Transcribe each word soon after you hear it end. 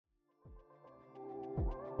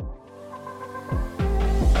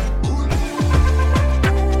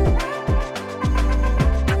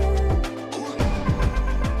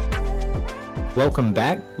Welcome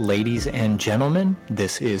back, ladies and gentlemen.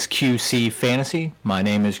 This is QC Fantasy. My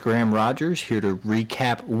name is Graham Rogers, here to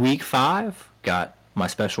recap Week 5. Got my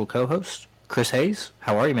special co-host, Chris Hayes.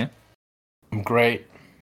 How are you, man? I'm great.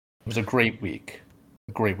 It was a great week.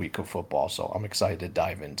 A great week of football, so I'm excited to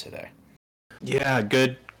dive in today. Yeah,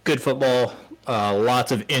 good football.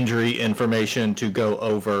 Lots of injury information to go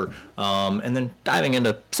over, and then diving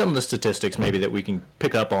into some of the statistics maybe that we can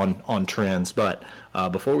pick up on trends. But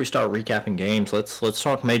before we start recapping games, let's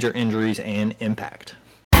talk major injuries and impact.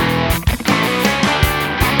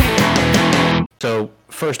 So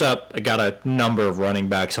first up, I got a number of running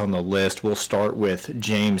backs on the list. We'll start with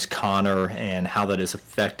James Conner and how that is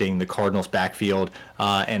affecting the Cardinals' backfield.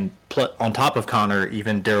 On top of Conner,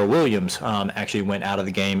 even Darrell Williams actually went out of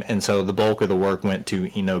the game, and so the bulk of the work went to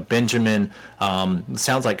Benjamin.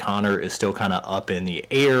 Sounds like Conner is still kind of up in the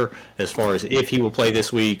air as far as if he will play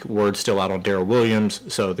this week. Word's still out on Darrell Williams,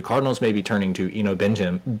 so the Cardinals may be turning to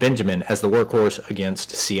Benjamin as the workhorse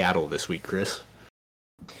against Seattle this week, Chris.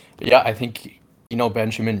 Yeah, I think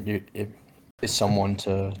Benjamin is someone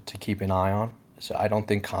to keep an eye on. So I don't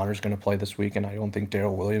think Connor's going to play this week, and I don't think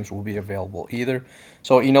Darrell Williams will be available either.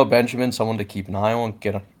 So Benjamin, someone to keep an eye on,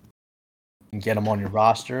 get him on your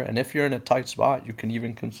roster, and if you're in a tight spot, you can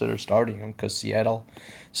even consider starting him because Seattle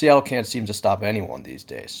can't seem to stop anyone these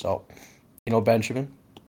days. So Benjamin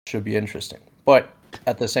should be interesting, but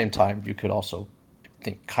at the same time, you could also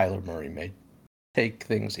think Kyler Murray may take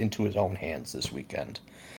things into his own hands this weekend.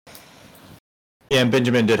 Yeah, and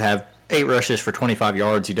Benjamin did have 8 rushes for 25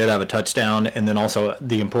 yards. He did have a touchdown, and then also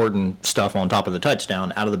the important stuff on top of the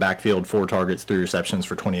touchdown, out of the backfield, 4 targets, 3 receptions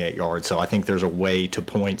for 28 yards. So I think there's a way to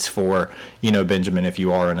points for, Benjamin if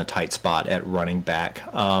you are in a tight spot at running back.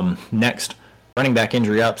 Next, running back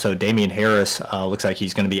injury up. So Damian Harris looks like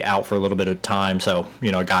he's going to be out for a little bit of time. So,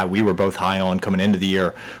 a guy we were both high on coming into the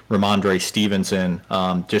year, Ramondre Stevenson.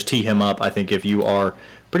 Just tee him up. I think if you are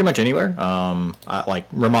pretty much anywhere, like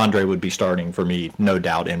Ramondre would be starting for me, no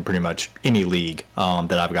doubt, in pretty much any league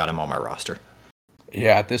that I've got him on my roster.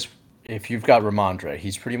 Yeah, if you've got Ramondre,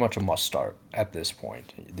 he's pretty much a must start at this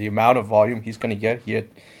point. The amount of volume he's going to get, he had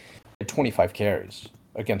 25 carries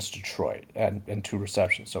against Detroit and 2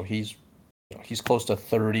 receptions. So he's close to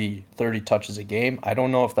 30 touches a game. I don't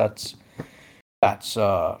know if that's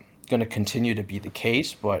going to continue to be the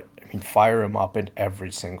case, but I mean, fire him up in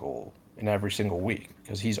every single week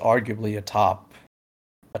because he's arguably a top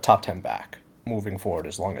 10 back moving forward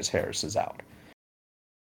as long as Harris is out.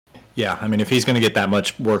 Yeah, I mean, if he's going to get that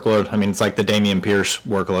much workload, I mean, it's like the Dameon Pierce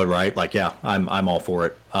workload, right? Like, yeah, I'm all for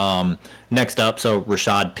it. Next up, so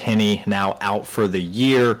Rashad Penny now out for the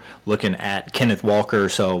year. Looking at Kenneth Walker,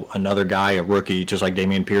 so another guy, a rookie, just like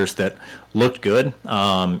Dameon Pierce, that looked good.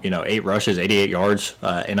 8 rushes, 88 yards,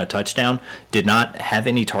 and a touchdown. Did not have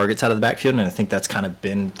any targets out of the backfield, and I think that's kind of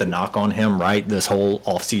been the knock on him, right? This whole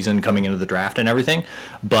offseason coming into the draft and everything.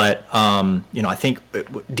 But, I think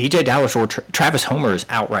DJ Dallas or Travis Homer is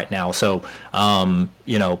out right now. So,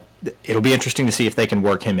 it'll be interesting to see if they can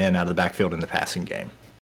work him in out of the backfield in the passing game.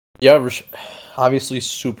 Yeah, obviously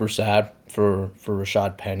super sad for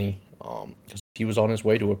Rashad Penny because he was on his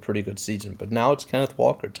way to a pretty good season. But now it's Kenneth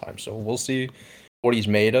Walker time, so we'll see what he's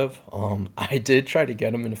made of. I did try to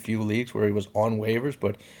get him in a few leagues where he was on waivers,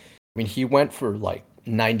 but I mean, he went for like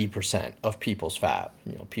 90% of people's fab.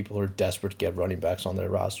 People are desperate to get running backs on their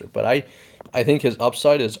roster. But I think his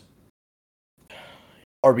upside is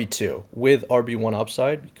RB2 with RB1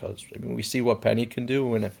 upside because I mean we see what Penny can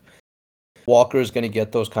do, and if Walker is going to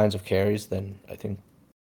get those kinds of carries, then I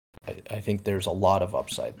think there's a lot of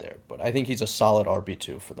upside there. But I think he's a solid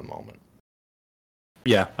RB2 for the moment.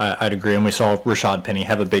 Yeah, I'd agree. And we saw Rashad Penny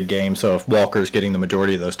have a big game. So if Walker's getting the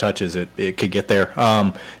majority of those touches, it could get there.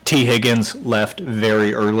 T. Higgins left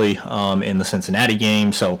very early in the Cincinnati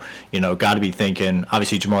game. So, got to be thinking,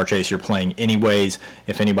 obviously, Jamar Chase, you're playing anyways.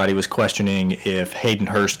 If anybody was questioning if Hayden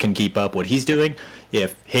Hurst can keep up what he's doing,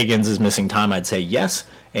 if Higgins is missing time, I'd say yes.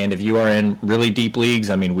 And if you are in really deep leagues,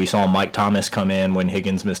 I mean, we saw Mike Thomas come in when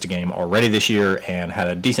Higgins missed a game already this year and had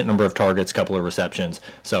a decent number of targets, couple of receptions.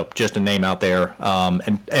 So just a name out there.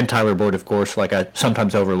 And Tyler Boyd, of course, like I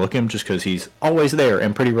sometimes overlook him just because he's always there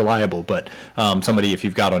and pretty reliable. But somebody, if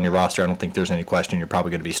you've got on your roster, I don't think there's any question you're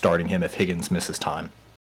probably going to be starting him if Higgins misses time.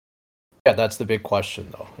 Yeah, that's the big question,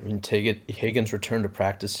 though. I mean, Higgins returned to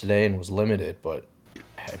practice today and was limited, but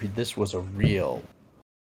I mean, this was a real...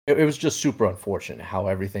 It was just super unfortunate how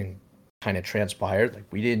everything kind of transpired. Like,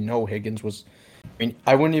 we didn't know Higgins was... I mean,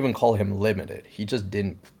 I wouldn't even call him limited. He just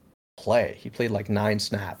didn't play. He played like 9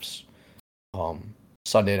 snaps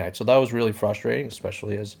Sunday night. So that was really frustrating,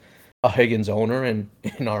 especially as a Higgins owner in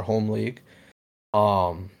our home league.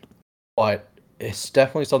 But it's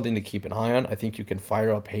definitely something to keep an eye on. I think you can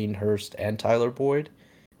fire up Hayden Hurst and Tyler Boyd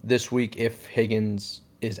this week if Higgins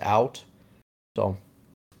is out. So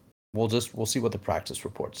we'll see what the practice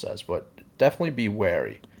report says, but definitely be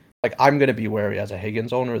wary. Like, I'm gonna be wary as a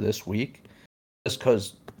Higgins owner this week, just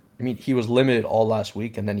because he was limited all last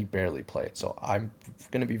week and then he barely played. So I'm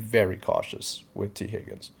gonna be very cautious with T.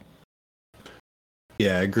 Higgins.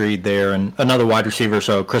 Yeah, agreed there. And another wide receiver,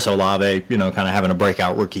 so Chris Olave, kind of having a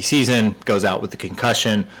breakout rookie season, goes out with the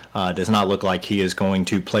concussion. Does not look like he is going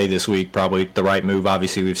to play this week. Probably the right move.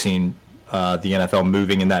 Obviously, we've seen the NFL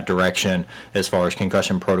moving in that direction as far as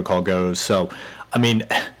concussion protocol goes. So,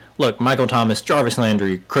 look, Michael Thomas, Jarvis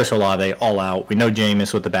Landry, Chris Olave, all out. We know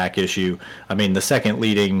Jameis with the back issue. The second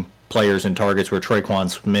leading players and targets were Traquan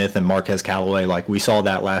Smith and Marquez Callaway. Like, we saw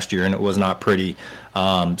that last year, and it was not pretty.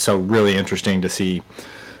 So really interesting to see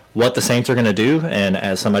what the Saints are going to do. And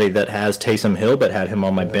as somebody that has Taysom Hill but had him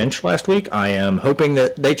on my bench last week, I am hoping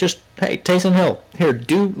that they just, hey, Taysom Hill, here,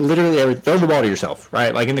 do literally everything. Throw the ball to yourself,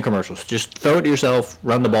 right? Like in the commercials. Just throw it to yourself,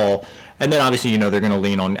 run the ball. And then obviously, they're going to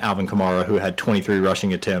lean on Alvin Kamara, who had 23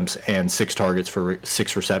 rushing attempts and 6 targets for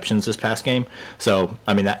 6 receptions this past game. So,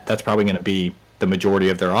 that's probably going to be the majority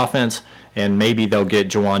of their offense, and maybe they'll get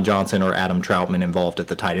Jawan Johnson or Adam Troutman involved at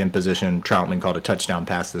the tight end position. Troutman caught a touchdown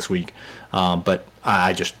pass this week, but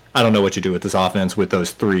I don't know what you do with this offense with those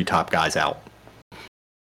 3 top guys out.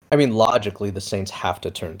 Logically, the Saints have to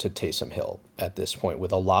turn to Taysom Hill at this point.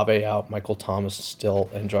 With Olave out, Michael Thomas still,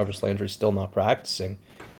 and Jarvis Landry still not practicing,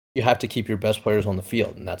 you have to keep your best players on the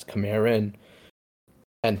field, and that's Kamara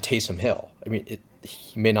and Taysom Hill.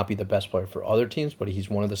 He may not be the best player for other teams, but he's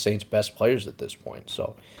one of the Saints' best players at this point.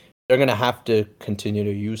 So they're going to have to continue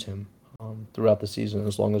to use him throughout the season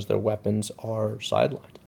as long as their weapons are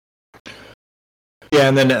sidelined. Yeah,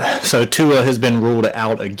 and then so Tua has been ruled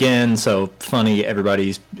out again. So funny,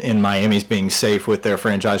 everybody's in Miami's being safe with their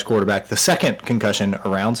franchise quarterback, the second concussion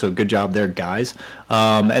around. So good job there, guys.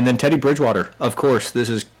 And then Teddy Bridgewater, of course, this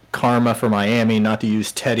is karma for Miami. Not to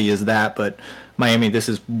use Teddy as that, but Miami, this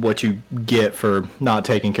is what you get for not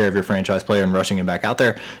taking care of your franchise player and rushing him back out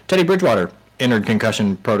there. Teddy Bridgewater entered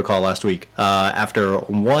concussion protocol last week after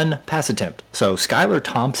 1 pass attempt. So Skylar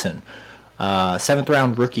Thompson,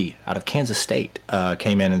 7th-round rookie out of Kansas State,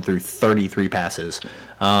 came in and threw 33 passes.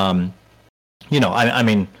 Look,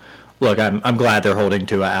 I'm glad they're holding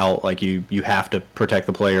Tua out. Like, you have to protect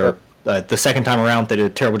the player. The second time around, they did a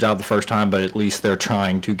terrible job the first time, but at least they're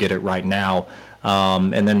trying to get it right now.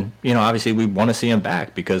 And then, obviously we want to see him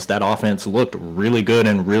back because that offense looked really good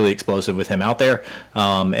and really explosive with him out there.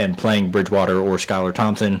 And playing Bridgewater or Skylar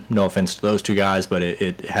Thompson, no offense to those 2 guys, but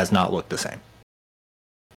it has not looked the same.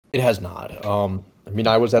 It has not.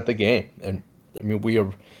 I was at the game, and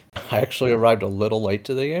I actually arrived a little late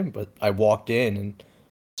to the game, but I walked in and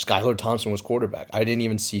Skylar Thompson was quarterback. I didn't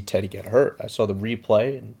even see Teddy get hurt. I saw the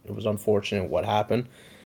replay, and it was unfortunate what happened.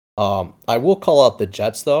 I will call out the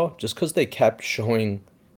Jets, though, just because they kept showing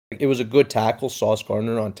 – it was a good tackle, Sauce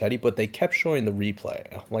Gardner on Teddy, but they kept showing the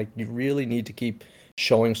replay. Like, you really need to keep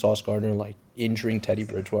showing Sauce Gardner, like, injuring Teddy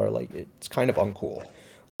Bridgewater. Like, it's kind of uncool.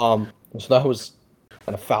 So that was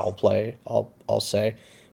kind of foul play, I'll say.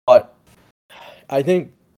 But I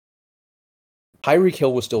think Tyreek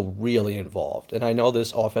Hill was still really involved. And I know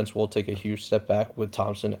this offense will take a huge step back with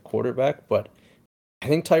Thompson at quarterback, but I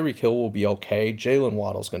think Tyreek Hill will be okay. Jalen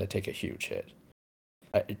Waddle's going to take a huge hit.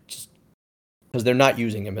 Because they're not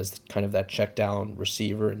using him as kind of that check down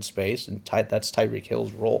receiver in space, and that's Tyreek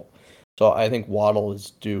Hill's role. So I think Waddle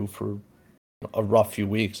is due for a rough few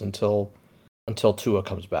weeks until Tua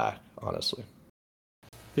comes back, honestly.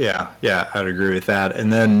 Yeah, I'd agree with that.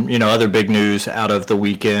 And then, other big news out of the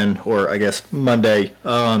weekend, or I guess Monday.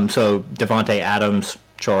 So Devontae Adams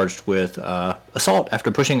charged with assault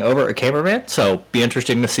after pushing over a cameraman. So be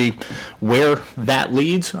interesting to see where that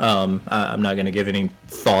leads. I'm not going to give any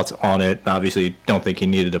thoughts on it. Obviously, don't think he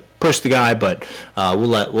needed to push the guy, but we'll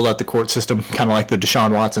let the court system, kind of like the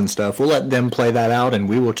Deshaun Watson stuff, we'll let them play that out, and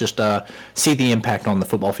we will just see the impact on the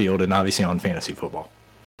football field and obviously on fantasy football.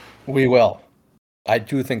 We will. I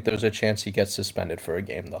do think there's a chance he gets suspended for a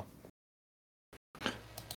game, though.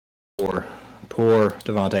 Poor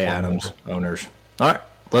Devontae Adams owners. All right,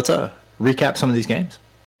 let's recap some of these games.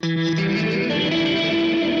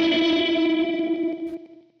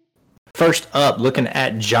 First up, looking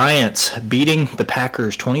at Giants beating the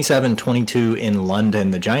Packers 27-22 in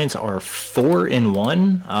London. The Giants are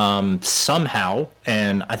 4-1 somehow,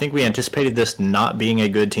 and I think we anticipated this not being a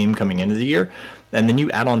good team coming into the year. And then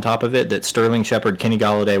you add on top of it that Sterling Shepard, Kenny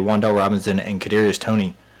Golladay, Wan'Dale Robinson, and Kadarius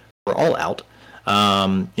Toney were all out.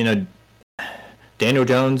 Daniel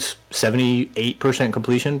Jones, 78%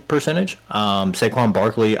 completion percentage. Saquon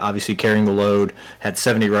Barkley, obviously carrying the load, had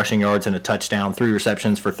 70 rushing yards and a touchdown, 3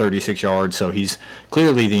 receptions for 36 yards. So he's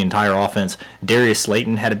clearly the entire offense. Darius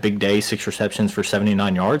Slayton had a big day, 6 receptions for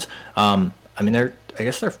 79 yards. I mean, they're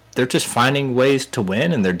just finding ways to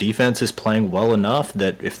win, and their defense is playing well enough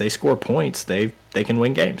that if they score points, they can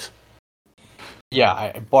win games.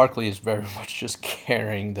 Yeah, Barkley is very much just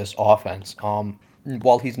carrying this offense.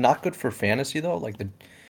 While he's not good for fantasy though,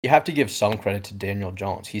 you have to give some credit to Daniel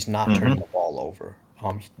Jones. He's not turning the ball over.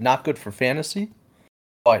 Not good for fantasy,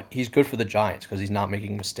 but he's good for the Giants because he's not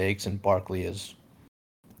making mistakes, and Barkley's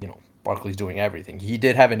doing everything. He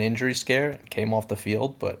did have an injury scare and came off the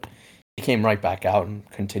field, but he came right back out and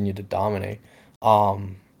continued to dominate.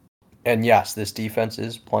 And yes, this defense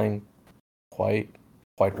is playing quite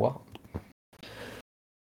well.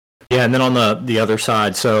 Yeah, and then on the other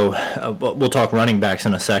side, so we'll talk running backs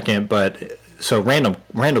in a second, but so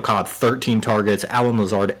Randall Cobb, 13 targets, Allen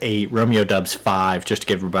Lazard, 8, Romeo Doubs, 5, just to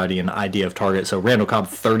give everybody an idea of targets. So Randall Cobb,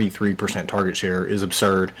 33% target share is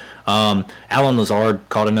absurd. Allen Lazard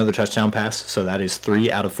caught another touchdown pass, so that is 3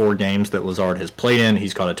 out of 4 games that Lazard has played in.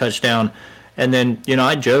 He's caught a touchdown. And then,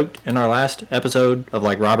 I joked in our last episode of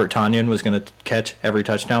Robert Tonyan was going to catch every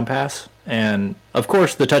touchdown pass. And, of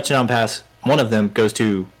course, the touchdown pass, one of them goes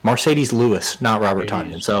to Mercedes Lewis, not Robert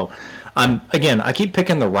Tonyan. So, I keep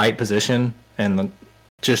picking the right position and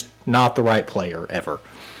just not the right player ever.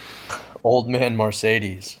 Old man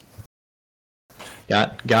Mercedes.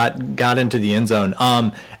 Got into the end zone.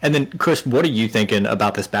 And then Chris, what are you thinking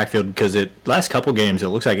about this backfield? Because last couple games, it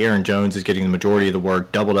looks like Aaron Jones is getting the majority of the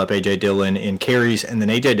work, doubled up A.J. Dillon in carries, and then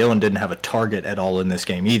A.J. Dillon didn't have a target at all in this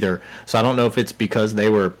game either. So I don't know if it's because they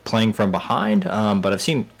were playing from behind, but I've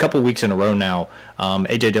seen a couple weeks in a row now,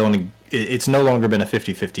 A.J. Dillon, it's no longer been a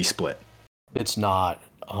 50-50 split. It's not.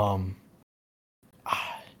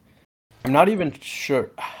 I'm not even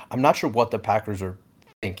sure. I'm not sure what the Packers are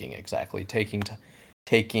thinking exactly, taking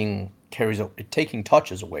carries, taking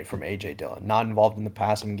touches away from A.J. Dillon, not involved in the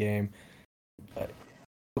passing game.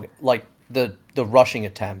 Like the rushing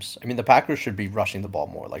attempts. I mean, the Packers should be rushing the ball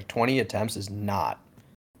more. 20 attempts is not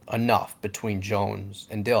enough between Jones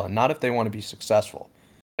and Dillon. Not if they want to be successful.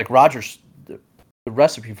 Rodgers, the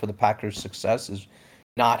recipe for the Packers' success is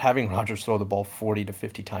not having Rodgers throw the ball 40 to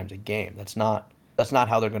 50 times a game. That's not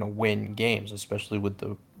how they're going to win games, especially with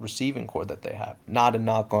the receiving core that they have. Not a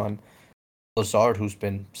knock on Lazard, who's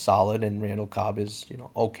been solid, and Randall Cobb is,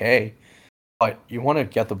 okay. But you want to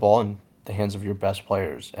get the ball in the hands of your best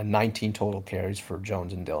players. And 19 total carries for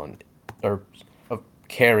Jones and Dillon. Or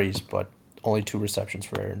carries, but only 2 receptions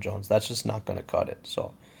for Aaron Jones. That's just not going to cut it.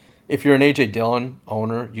 So if you're an A.J. Dillon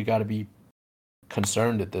owner, you got to be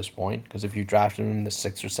concerned at this point. Because if you drafted him in the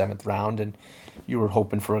 6th or 7th round and you were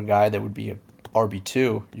hoping for a guy that would be a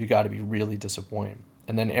RB2, you got to be really disappointed.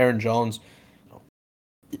 And then Aaron Jones,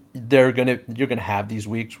 you're gonna have these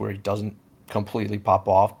weeks where he doesn't completely pop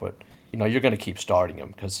off, but you're gonna keep starting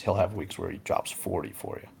him because he'll have weeks where he drops 40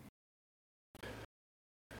 for you.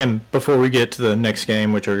 And before we get to the next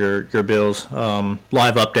game, which are your Bills,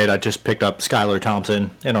 live update, I just picked up Skylar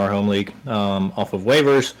Thompson in our home league off of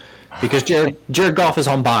waivers because Jared Goff is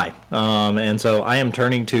on bye. And so I am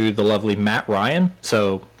turning to the lovely Matt Ryan.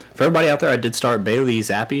 So for everybody out there, I did start Bailey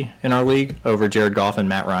Zappi in our league over Jared Goff and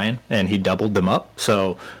Matt Ryan, and he doubled them up.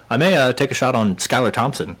 So I may take a shot on Skylar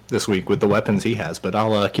Thompson this week with the weapons he has, but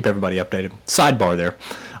I'll keep everybody updated. Sidebar there.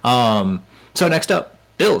 So next up,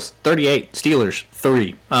 Bills 38, Steelers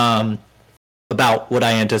 3. About what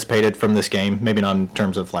I anticipated from this game, maybe not in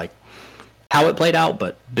terms of how it played out,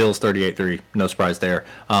 but Bills 38-3, no surprise there.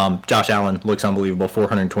 Josh Allen looks unbelievable,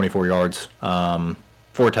 424 yards,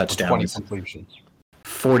 4 touchdowns. 20 completions.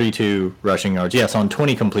 42 rushing yards. Yes, on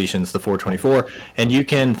 20 completions, the 424. And you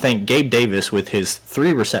can thank Gabe Davis with his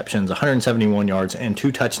 3 receptions, 171 yards, and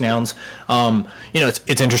 2 touchdowns.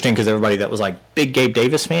 It's interesting because everybody that was big Gabe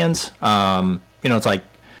Davis fans, it's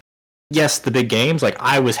yes, the big games.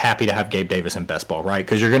 I was happy to have Gabe Davis in best ball, right?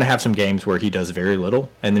 Because you're going to have some games where he does very little,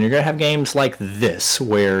 and then you're going to have games like this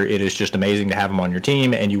where it is just amazing to have him on your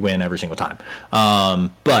team and you win every single time.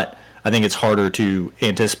 But I think it's harder to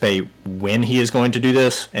anticipate when he is going to do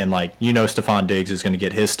this. And Stephon Diggs is going to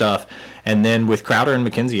get his stuff. And then with Crowder and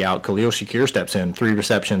McKenzie out, Khalil Shakir steps in, 3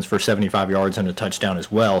 receptions for 75 yards and a touchdown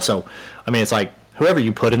as well. So, it's whoever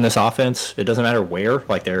you put in this offense, it doesn't matter where,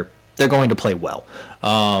 they're going to play well.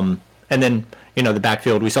 And then, the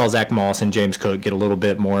backfield, we saw Zach Moss and James Cook get a little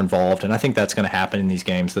bit more involved. And I think that's going to happen in these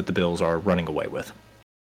games that the Bills are running away with.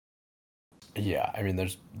 Yeah,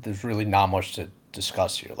 there's really not much to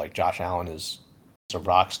discuss here. Josh Allen is a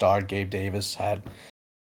rock star. Gabe Davis had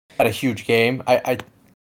had a huge game.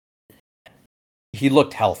 He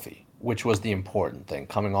looked healthy, which was the important thing,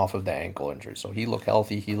 coming off of the ankle injury. So he looked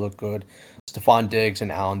healthy. He looked good. Stephon Diggs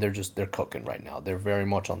and Allen, they're cooking right now. They're very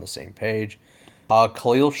much on the same page.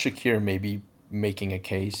 Khalil Shakir may be making a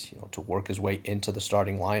case, to work his way into the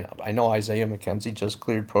starting lineup. I know Isaiah McKenzie just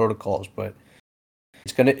cleared protocols, but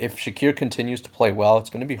if Shakir continues to play well, it's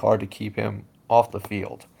gonna be hard to keep him off the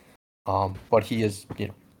field. But he is,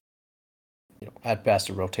 at best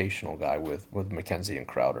a rotational guy with McKenzie and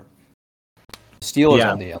Crowder. Steelers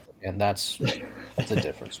on the other hand, that's a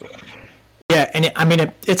different story. Yeah, and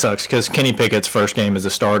it sucks because Kenny Pickett's first game as a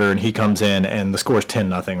starter, and he comes in and the score's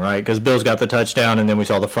 10-0, right? Because Bills got the touchdown, and then we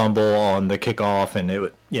saw the fumble on the kickoff,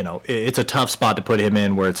 and it's a tough spot to put him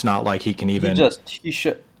in where it's not like he can even.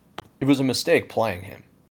 It was a mistake playing him.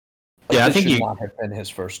 I think should not have been his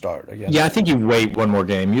first start again. Yeah, I think you wait one more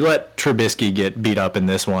game. You let Trubisky get beat up in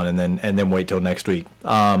this one, and then wait till next week.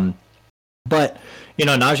 But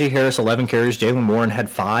Najee Harris, 11 carries. Jaylen Warren had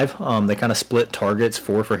 5. They kind of split targets,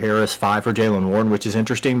 4 for Harris, 5 for Jaylen Warren, which is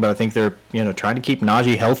interesting. But I think they're trying to keep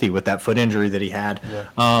Najee healthy with that foot injury that he had.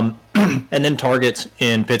 Yeah. And then targets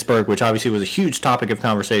in Pittsburgh, which obviously was a huge topic of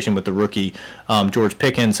conversation with the rookie George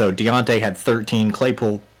Pickens. So Deontay had 13,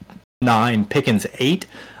 Claypool 9, Pickens 8.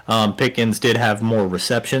 Pickens did have more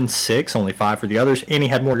receptions, 6, only 5 for the others, and he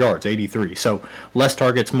had more yards, 83. So less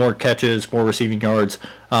targets, more catches, more receiving yards,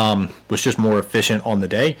 was just more efficient on the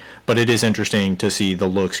day. But it is interesting to see the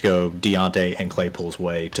looks go Deontay and Claypool's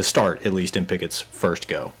way to start, at least in Pickett's first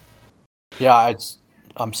go. Yeah,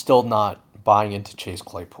 I'm still not buying into Chase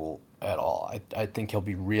Claypool at all. I think he'll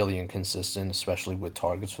be really inconsistent, especially with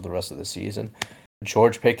targets for the rest of the season.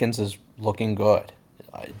 George Pickens is looking good,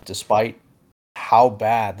 despite how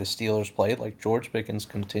bad the Steelers played. George Pickens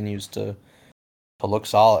continues to look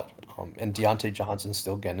solid, and Deontay Johnson's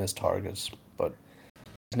still getting his targets, but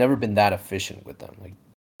he's never been that efficient with them.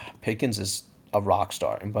 Pickens is a rock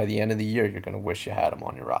star, and by the end of the year, you're going to wish you had him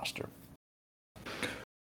on your roster.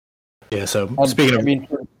 Yeah. So speaking of,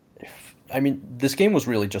 this game was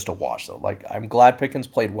really just a wash, though. I'm glad Pickens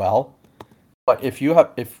played well, but if you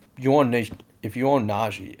own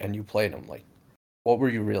Najee and you played him, what were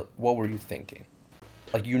you thinking?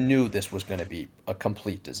 You knew this was going to be a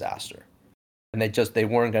complete disaster, and they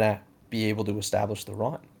weren't going to be able to establish the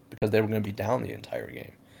run because they were going to be down the entire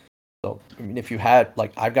game. So if you had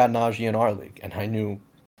I've got Najee in our league, and I knew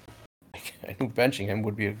benching him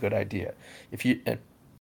would be a good idea.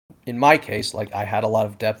 In my case, I had a lot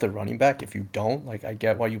of depth at running back. If you don't, I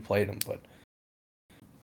get why you played him, but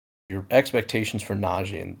your expectations for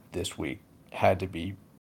Najee in this week had to be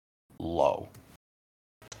low.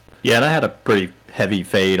 Yeah, and I had a pretty heavy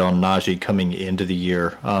fade on Najee coming into the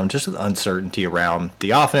year, just with uncertainty around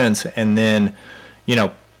the offense. And then,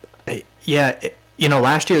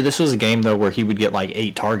 last year this was a game, though, where he would get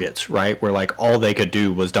 8 targets, right? Where all they could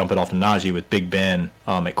do was dump it off to Najee with Big Ben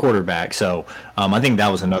at quarterback. So I think that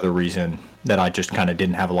was another reason that I just kind of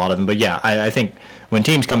didn't have a lot of them. But yeah, I think when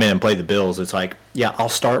teams come in and play the Bills, it's I'll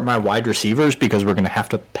start my wide receivers because we're going to have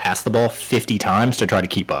to pass the ball 50 times to try to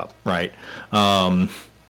keep up, right?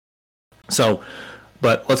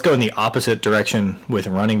 But let's go in the opposite direction with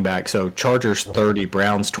running back. So Chargers 30,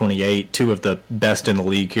 Browns 28, 2 of the best in the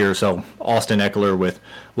league here. So Austin Eckler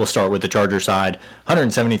we'll start with the Charger side,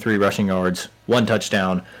 173 rushing yards, 1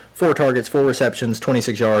 touchdown, 4 targets, 4 receptions,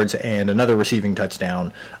 26 yards, and another receiving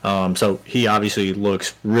touchdown. So he obviously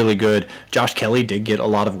looks really good. Josh Kelly did get a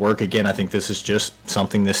lot of work. Again, I think this is just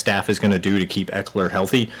something this staff is going to do to keep Eckler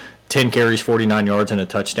healthy. 10 carries, 49 yards, and a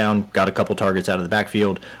touchdown. Got a couple targets out of the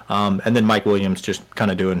backfield. And then Mike Williams just kind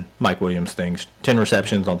of doing Mike Williams things. 10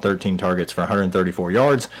 receptions on 13 targets for 134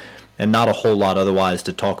 yards. And not a whole lot otherwise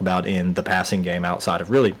to talk about in the passing game outside of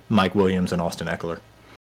really Mike Williams and Austin Eckler.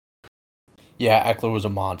 Yeah, Eckler was a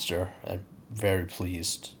monster. I'm very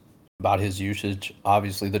pleased about his usage.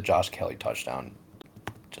 Obviously, the Josh Kelly touchdown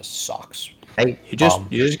just sucks. Hey, you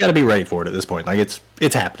just got to be ready for it at this point.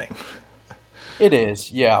 It's happening. It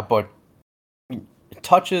is, yeah, but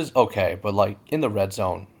touches, okay, but in the red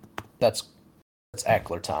zone, that's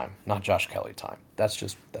Eckler time, not Josh Kelly time. That's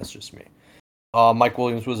just me. Mike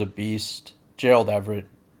Williams was a beast. Gerald Everett,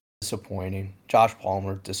 disappointing. Josh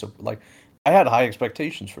Palmer, I had high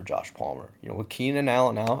expectations for Josh Palmer. With Keenan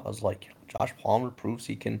Allen out, I was Josh Palmer proves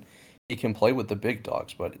he can play with the big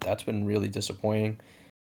dogs, but that's been really disappointing.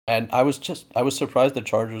 And I was surprised the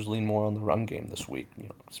Chargers lean more on the run game this week,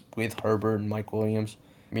 with Herbert and Mike Williams.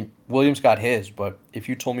 Williams got his, but if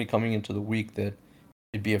you told me coming into the week that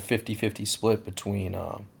it'd be a 50-50 split between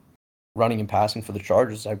running and passing for the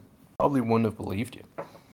Chargers, I probably wouldn't have believed you.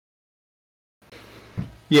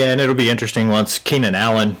 Yeah, and it'll be interesting once Keenan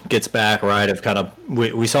Allen gets back, right? Of kind of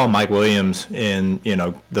we saw Mike Williams in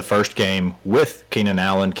the first game with Keenan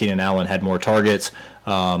Allen. Keenan Allen had more targets,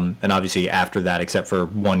 and obviously after that, except for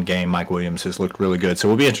one game, Mike Williams has looked really good. So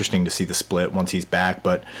it'll be interesting to see the split once he's back.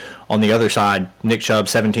 But on the other side, Nick Chubb,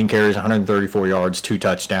 17 carries, 134 yards, 2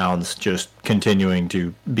 touchdowns, just continuing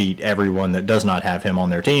to beat everyone that does not have him on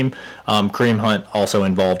their team. Kareem Hunt also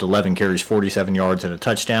involved, 11 carries, 47 yards, and a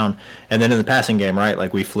touchdown. And then in the passing game, right,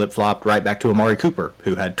 like we flip-flopped right back to Amari Cooper,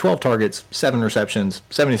 who had 12 targets, 7 receptions,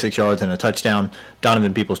 76 yards, and a touchdown.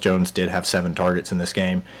 Donovan Peoples-Jones did have 7 targets in this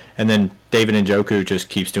game. And then David Njoku just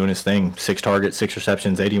keeps doing his thing. 6 targets, 6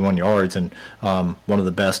 receptions, 81 yards, and one of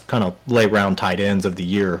the best kind of lay-round tight ends of the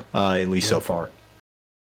year, at least so far.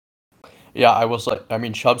 Yeah, I will say, I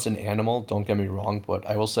mean, Chubb's an animal, don't get me wrong, but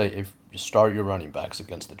I will say if you start your running backs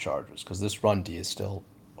against the Chargers, because this run D is still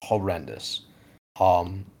horrendous.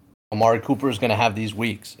 Amari Cooper is going to have these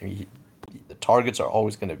weeks. I mean, the targets are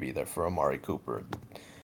always going to be there for Amari Cooper.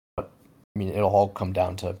 But, I mean, it'll all come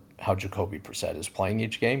down to how Jacoby Brissett is playing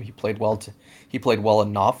each game. He played well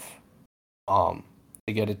enough to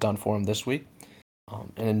get it done for him this week.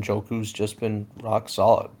 And Njoku's just been rock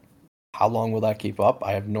solid. How long will that keep up?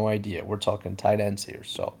 I have no idea. We're talking tight ends here,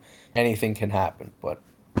 so anything can happen. But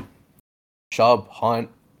Chubb, Hunt,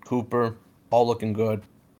 Cooper, all looking good.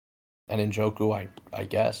 And Njoku, I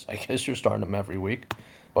guess you're starting him every week.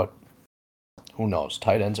 But who knows?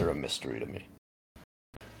 Tight ends are a mystery to me.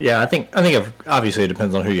 Yeah, I think obviously it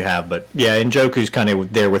depends on who you have, but yeah, Njoku's kind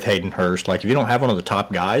of there with Hayden Hurst. Like if you don't have one of the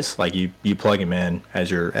top guys, like you plug him in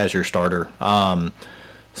as your starter.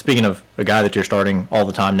 Speaking of a guy that you're starting all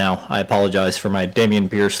the time now, I apologize for my Dameon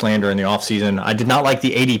Pierce slander in the offseason. I did not like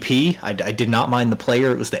the ADP. I did not mind the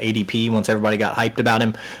player. It was the ADP once everybody got hyped about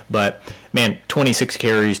him. But, man, 26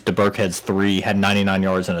 carries to Burkhead's 3, had 99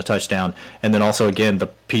 yards and a touchdown. And then also, again, the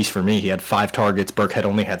piece for me, he had 5 targets. Burkhead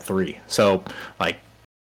only had 3. So, like,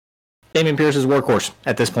 Dameon Pierce is a workhorse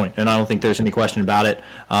at this point, and I don't think there's any question about it.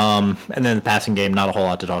 And then the passing game, not a whole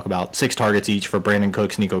lot to talk about. 6 targets each for Brandon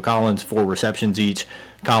Cooks, Nico Collins, 4 receptions each.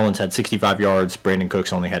 Collins had 65 yards. Brandon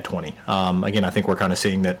Cooks only had 20. Again, I think we're kind of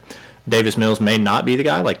seeing that Davis Mills may not be the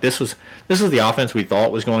guy. Like this was the offense we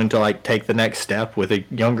thought was going to like take the next step with a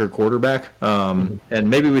younger quarterback. And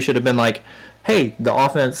maybe we should have been like, hey, the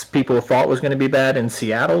offense people thought was going to be bad in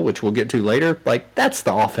Seattle, which we'll get to later, like that's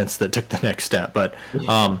the offense that took the next step. But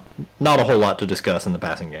not a whole lot to discuss in the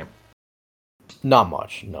passing game. Not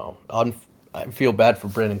much, no. I feel bad for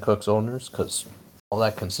Brandon Cooks owners because all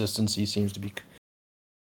that consistency seems to be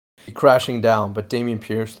crashing down. But Dameon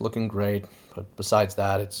Pierce looking great. But besides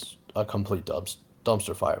that, it's a complete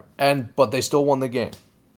dumpster fire. But they still won the game.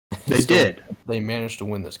 They did. They managed to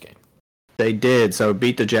win this game. They did. So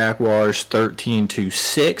beat the Jaguars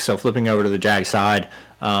 13-6. So flipping over to the Jag side,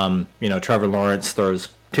 Trevor Lawrence throws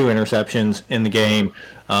 2 interceptions in the game.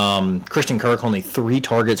 Christian Kirk only 3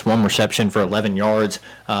 targets, 1 reception for 11 yards.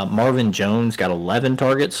 Marvin Jones got 11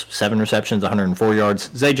 targets, 7 receptions, 104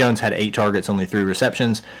 yards. Zay Jones had 8 targets, only 3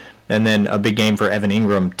 receptions. And then a big game for Evan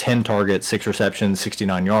Ingram, 10 targets, 6 receptions,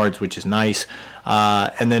 69 yards, which is nice.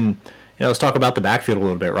 And then let's talk about the backfield a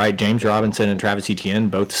little bit, right? James Robinson and Travis Etienne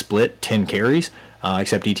both split 10 carries,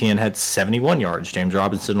 except Etienne had 71 yards. James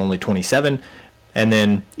Robinson only 27. And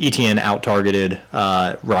then Etienne out-targeted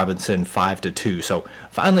Robinson 5-2. So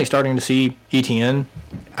finally starting to see Etienne.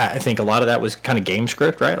 I think a lot of that was kind of game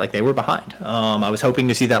script, right? Like they were behind. I was hoping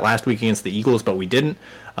to see that last week against the Eagles, but we didn't.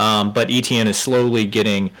 But Etienne is slowly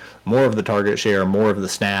getting more of the target share, more of the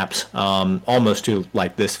snaps, almost to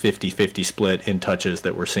like this 50-50 split in touches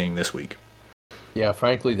that we're seeing this week. Yeah,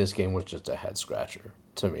 frankly, this game was just a head-scratcher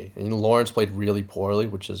to me. And Lawrence played really poorly,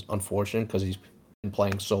 which is unfortunate because he's been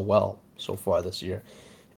playing so well so far this year.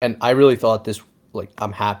 And I really thought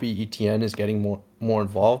I'm happy Etienne is getting more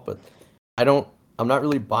involved, but I'm not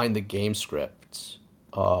really buying the game scripts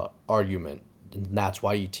argument. And that's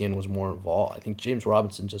why Etienne was more involved. I think James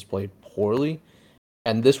Robinson just played poorly.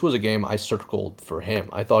 And this was a game I circled for him.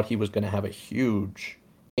 I thought he was going to have a huge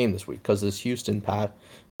game this week because this Houston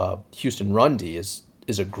run D is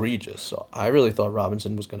egregious. So I really thought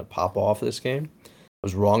Robinson was going to pop off this game. I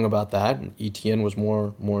was wrong about that, and Etienne was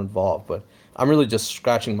more involved. But I'm really just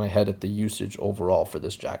scratching my head at the usage overall for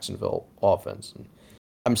this Jacksonville offense. And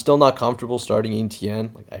I'm still not comfortable starting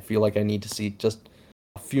Etienne. I feel like I need to see just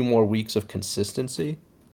a few more weeks of consistency.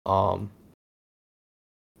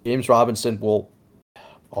 James Robinson will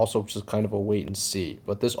also just kind of a wait and see.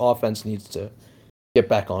 But this offense needs to get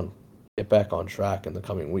back on track in the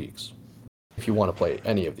coming weeks if you want to play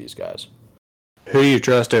any of these guys. Who do you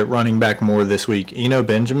trust at running back more this week, Eno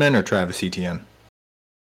Benjamin or Travis Etienne?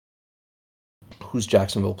 Who's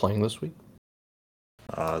Jacksonville playing this week?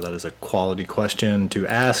 That is a quality question to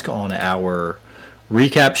ask on our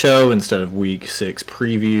recap show instead of Week 6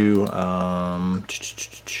 preview.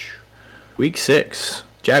 Week 6,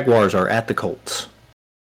 Jaguars are at the Colts.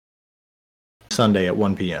 Sunday at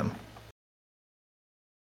 1 p.m.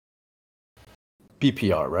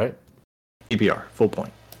 BPR, right? PPR, full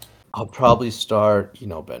point. I'll probably start,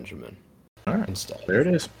 Benjamin. All right, instead. There it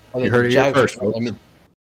is. You heard it here first, folks. I mean,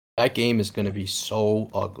 that game is going to be so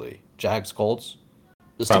ugly. Jags Colts,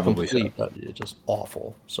 just Probably complete, just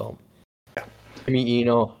awful. So, yeah. I mean,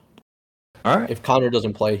 all right. If Connor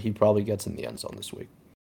doesn't play, he probably gets in the end zone this week.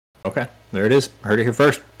 Okay, there it is. Heard it here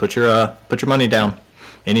first. Put your money down.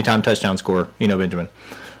 Anytime touchdown score, Benjamin.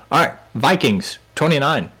 All right, Vikings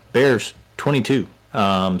 29, Bears 22.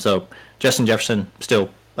 So Justin Jefferson still.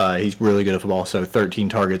 He's really good at football, so 13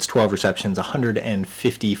 targets, 12 receptions,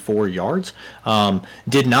 154 yards.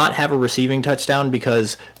 Did not have a receiving touchdown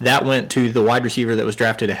because that went to the wide receiver that was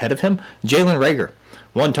drafted ahead of him, Jalen Reagor.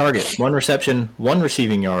 1 target, 1 reception, 1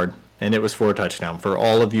 receiving yard, and it was for a touchdown. For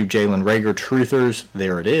all of you Jalen Reagor truthers,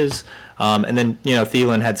 there it is. And then,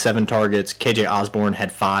 Thielen had 7 targets. KJ Osborne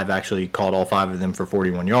had 5, actually caught all 5 of them for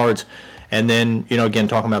 41 yards. And then, again,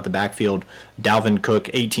 talking about the backfield, Dalvin Cook,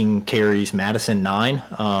 18 carries, Madison 9.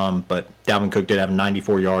 But Dalvin Cook did have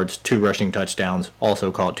 94 yards, 2 rushing touchdowns, also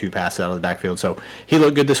caught 2 passes out of the backfield. So he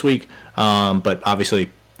looked good this week. But obviously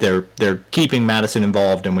they're keeping Madison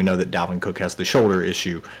involved, and we know that Dalvin Cook has the shoulder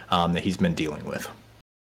issue that he's been dealing with.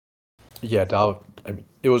 Yeah,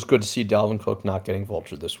 it was good to see Dalvin Cook not getting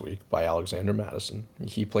vultured this week by Alexander Madison.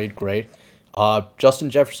 He played great. Justin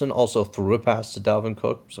Jefferson also threw a pass to Dalvin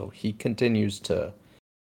Cook, so he continues to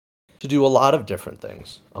do a lot of different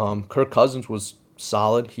things. Kirk Cousins was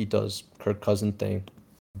solid. He does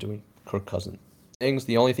doing Kirk Cousins things.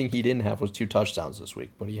 The only thing he didn't have was 2 touchdowns this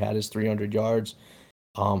week, but he had his 300 yards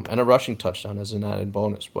and a rushing touchdown as an added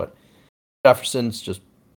bonus. But Jefferson's just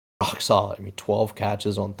rock solid. I mean, 12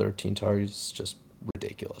 catches on 13 targets, just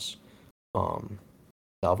ridiculous.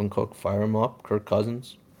 Dalvin Cook, fire him up. Kirk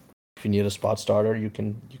Cousins. If you need a spot starter, you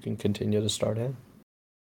can continue to start him.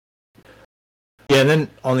 Yeah, and then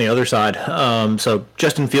on the other side, so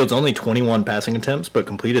Justin Fields only 21 passing attempts, but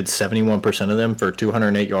completed 71% of them for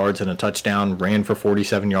 208 yards and a touchdown, ran for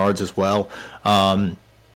 47 yards as well.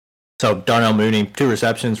 So Darnell Mooney, 2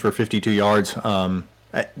 receptions for 52 yards.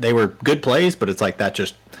 They were good plays, but it's like that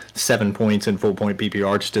just 7 points in full point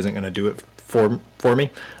PPR just isn't going to do it for me.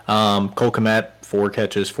 Cole Kmet, 4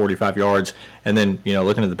 catches, 45 yards. And then,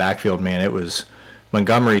 looking at the backfield, man, it was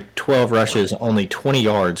Montgomery, 12 rushes, only 20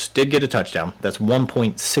 yards. Did get a touchdown. That's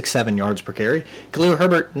 1.67 yards per carry. Khalil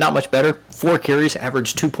Herbert, not much better. 4 carries,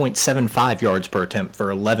 averaged 2.75 yards per attempt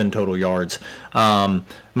for 11 total yards.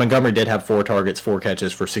 Montgomery did have 4 targets, 4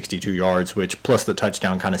 catches for 62 yards, which plus the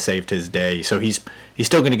touchdown kind of saved his day. So he's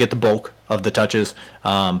still going to get the bulk of the touches.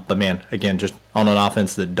 But, man, again, just on an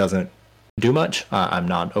offense that doesn't do much, I'm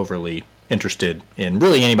not overly interested in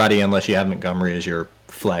really anybody unless you have Montgomery as your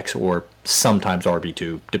flex or sometimes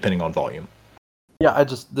RB2, depending on volume. Yeah,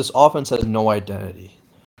 this offense has no identity.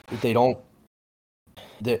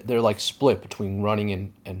 They're like split between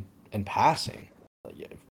running and passing.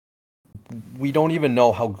 We don't even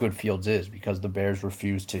know how good Fields is because the Bears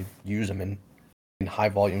refuse to use him in high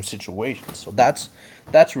volume situations. So that's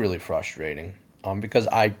really frustrating. Because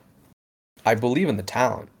I believe in the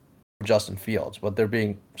talent of Justin Fields, but they're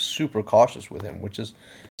being super cautious with him, which is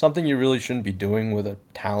something you really shouldn't be doing with a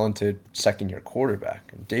talented second-year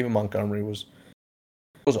quarterback. And David Montgomery was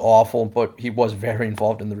awful, but he was very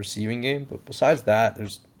involved in the receiving game. But besides that,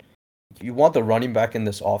 you want the running back in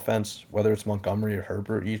this offense, whether it's Montgomery or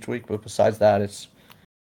Herbert each week. But besides that, it's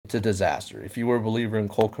a disaster. If you were a believer in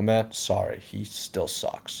Cole Kmet, sorry, he still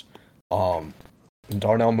sucks. And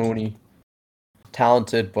Darnell Mooney,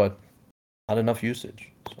 talented, but not enough usage.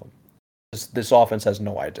 So this offense has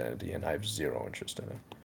no identity, and I have zero interest in it.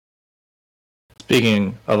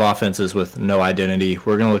 Speaking of offenses with no identity,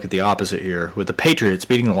 we're going to look at the opposite here with the Patriots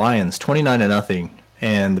beating the Lions 29-0,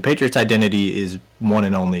 and the Patriots' identity is one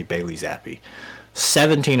and only Bailey Zappi.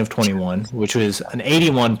 17 of 21, which was an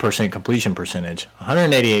 81% completion percentage,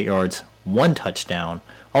 188 yards, 1 touchdown.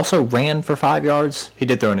 Also ran for 5 yards. He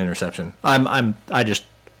did throw an interception. I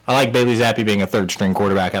like Bailey Zappi being a third-string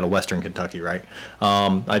quarterback out of Western Kentucky, right?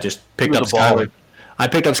 I just picked up Skylar. I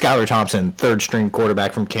picked up Skylar Thompson, third-string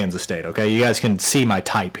quarterback from Kansas State, okay? You guys can see my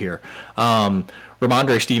type here.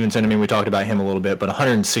 Ramondre Stevenson, we talked about him a little bit, but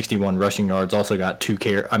 161 rushing yards, also got 2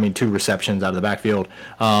 receptions out of the backfield.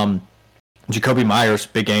 Jacoby Myers,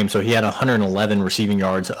 big game. So he had 111 receiving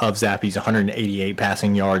yards of Zappy's 188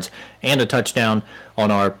 passing yards and a touchdown.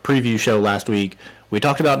 On our preview show last week, we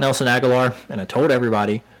talked about Nelson Aguilar, and I told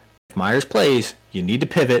everybody, if Myers plays, you need to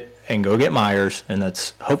pivot and go get Myers, and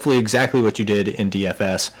that's hopefully exactly what you did in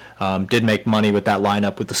DFS. Did make money with that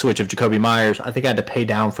lineup with the switch of Jacoby Myers. I think I had to pay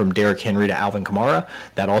down from Derrick Henry to Alvin Kamara.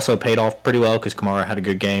 That also paid off pretty well because Kamara had a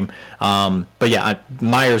good game. But yeah,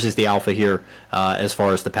 Myers is the alpha here as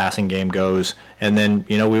far as the passing game goes. And then,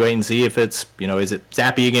 we wait and see if it's, is it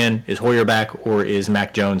Zappy again? Is Hoyer back? Or is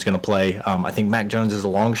Mac Jones going to play? I think Mac Jones is a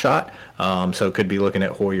long shot, so could be looking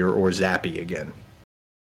at Hoyer or Zappy again.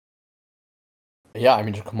 Yeah, I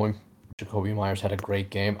mean, Jacoby Myers had a great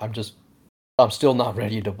game. I'm still not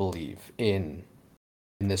ready to believe in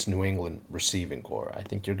this New England receiving core. I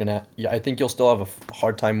think you'll still have a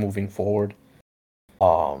hard time moving forward.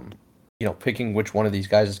 Picking which one of these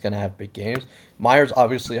guys is going to have big games. Myers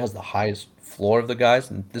obviously has the highest floor of the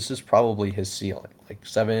guys, and this is probably his ceiling. Like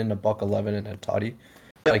 7, a buck 11, and a tutty.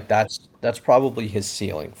 Like that's probably his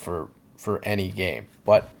ceiling for any game.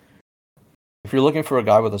 But if you're looking for a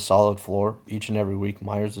guy with a solid floor each and every week,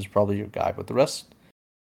 Myers is probably your guy. But the rest,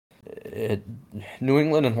 New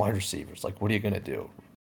England and wide receivers, like, what are you gonna do?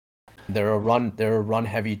 They're a run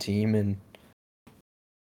heavy team, and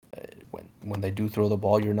when they do throw the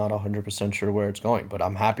ball, you're not 100% sure where it's going. But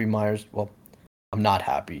I'm happy Myers. Well, I'm not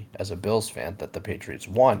happy as a Bills fan that the Patriots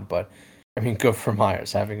won, but I mean, good for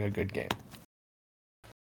Myers having a good game.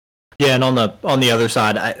 Yeah, and on the other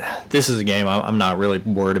side, this is a game I'm not really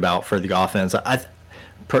worried about for the offense.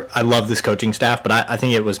 I love this coaching staff, but I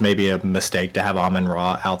think it was maybe a mistake to have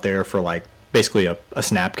Amon-Ra out there for like basically a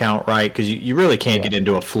snap count, right? Because you really can't get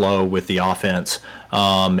into a flow with the offense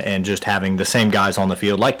and just having the same guys on the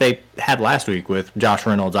field like they had last week with Josh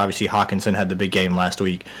Reynolds. Obviously, Hawkinson had the big game last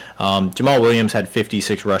week. Jamal Williams had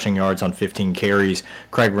 56 rushing yards on 15 carries.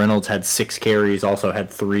 Craig Reynolds had 6 carries, also had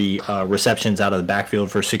 3 receptions out of the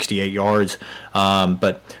backfield for 68 yards.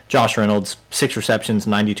 But Josh Reynolds, 6 receptions,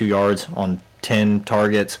 92 yards on 10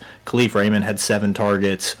 targets. Khalif Raymond had 7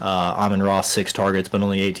 targets. Amon-Ra 6 targets, but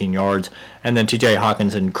only 18 yards. And then T.J.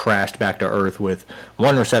 Hawkinson crashed back to earth with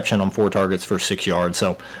 1 reception on 4 targets for 6 yards.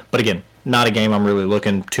 So, but again, not a game I'm really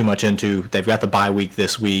looking too much into. They've got the bye week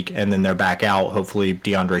this week, and then they're back out. Hopefully,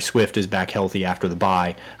 DeAndre Swift is back healthy after the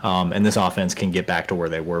bye, and this offense can get back to where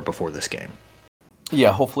they were before this game.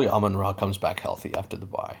 Yeah, hopefully Amon-Ra comes back healthy after the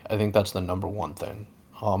bye. I think that's the number one thing.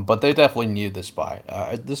 But they definitely needed this bye.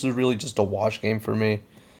 This is really just a wash game for me.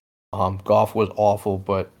 Goff was awful,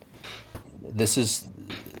 but this is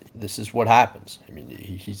what happens. I mean,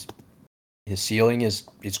 his ceiling is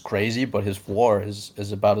crazy, but his floor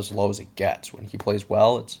is about as low as it gets. When he plays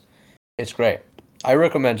well, it's great. I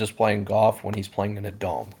recommend just playing Goff when he's playing in a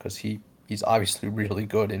dome because he's obviously really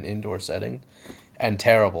good in indoor settings and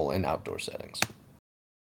terrible in outdoor settings.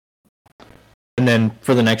 And then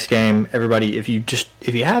for the next game, everybody, if you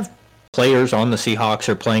have players on the Seahawks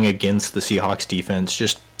or playing against the Seahawks defense,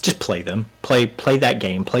 just play them. Play that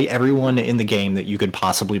game. Play everyone in the game that you could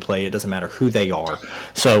possibly play. It doesn't matter who they are.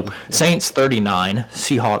 So Saints 39,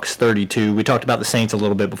 Seahawks 32. We talked about the Saints a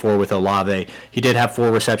little bit before with Olave. He did have 4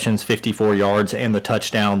 receptions, 54 yards, and the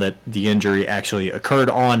touchdown that the injury actually occurred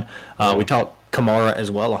on. We talked Kamara as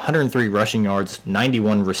well, 103 rushing yards,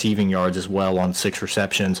 91 receiving yards as well on 6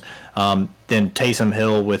 receptions. Then Taysom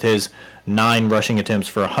Hill with his 9 rushing attempts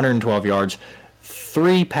for 112 yards,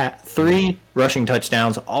 3 rushing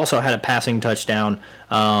touchdowns, also had a passing touchdown.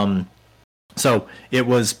 So it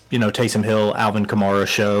was, Taysom Hill, Alvin Kamara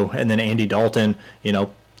show, and then Andy Dalton,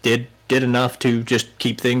 did enough to just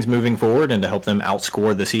keep things moving forward and to help them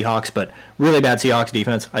outscore the Seahawks. But really bad Seahawks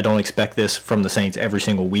defense. I don't expect this from the Saints every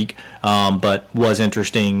single week, but was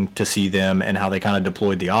interesting to see them and how they kind of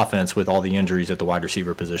deployed the offense with all the injuries at the wide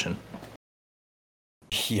receiver position.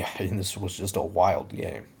 Yeah, and this was just a wild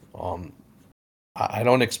game. I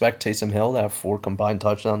don't expect Taysom Hill to have 4 combined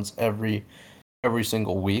touchdowns every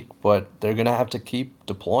single week, but they're going to have to keep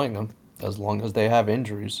deploying them as long as they have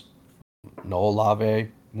injuries. No Olave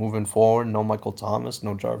moving forward, no Michael Thomas,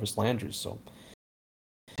 no Jarvis Landry. So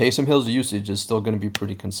Taysom Hill's usage is still going to be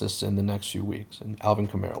pretty consistent in the next few weeks, and Alvin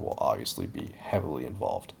Kamara will obviously be heavily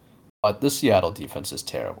involved. But the Seattle defense is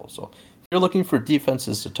terrible. So if you're looking for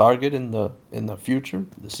defenses to target in the future,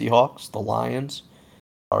 the Seahawks, the Lions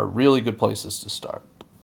are really good places to start.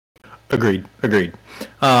 Agreed.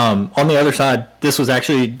 On the other side, this was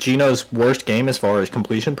actually Geno's worst game as far as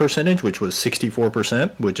completion percentage, which was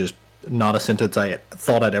 64%, which is not a sentence I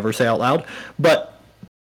thought I'd ever say out loud. But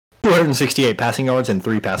 268 passing yards and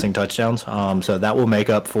 3 passing touchdowns. So that will make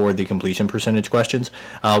up for the completion percentage questions.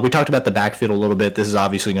 We talked about the backfield a little bit. This is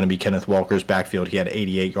obviously going to be Kenneth Walker's backfield. He had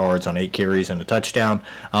 88 yards on 8 carries and a touchdown.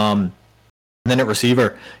 And then at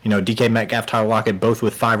receiver, DK Metcalf, Tyler Lockett, both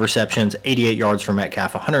with 5 receptions, 88 yards for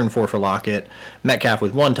Metcalf, 104 for Lockett. Metcalf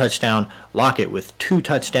with 1 touchdown, Lockett with 2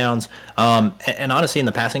 touchdowns. And honestly, in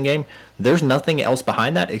the passing game, there's nothing else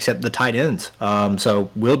behind that except the tight ends.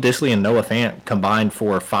 So Will Dissly and Noah Fant combined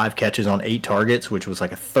for 5 catches on 8 targets, which was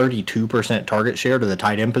like a 32% target share to the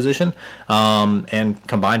tight end position, and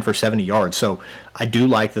combined for 70 yards. So I do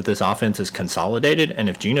like that this offense is consolidated, and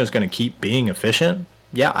if Geno's going to keep being efficient,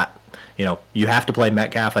 yeah, you have to play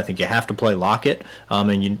Metcalf. I think you have to play Lockett,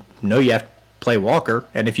 and you have to play Walker.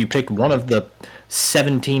 And if you picked one of the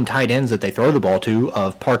 17 tight ends that they throw the ball to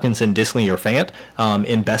of Parkinson, Dissly, or Fant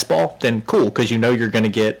in best ball, then cool, because you're going to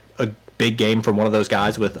get a big game from one of those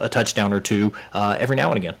guys with a touchdown or 2 every now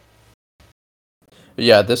and again.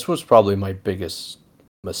 Yeah, this was probably my biggest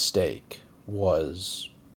mistake was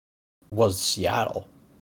Seattle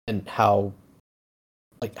and how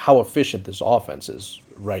efficient this offense is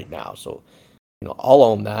right now. So, I'll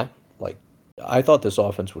own that. Like, I thought this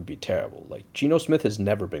offense would be terrible. Like, Geno Smith has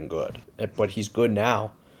never been good, but he's good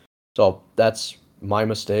now. So that's my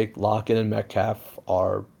mistake. Lockett and Metcalf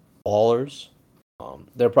are ballers.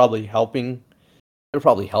 They're probably helping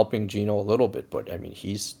Geno a little bit, but I mean,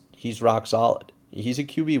 he's rock solid. He's a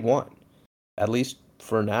QB1, at least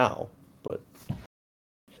for now. But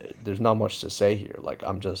there's not much to say here. Like,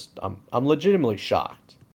 I'm legitimately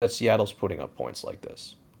shocked that Seattle's putting up points like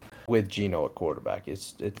this with Geno at quarterback.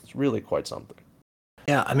 It's really quite something.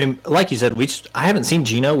 Yeah, I mean, like you said, I haven't seen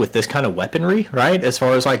Geno with this kind of weaponry, right? As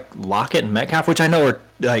far as like Lockett and Metcalf, which I know are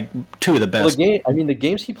like 2 of the best. Well, the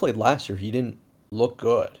games he played last year, he didn't look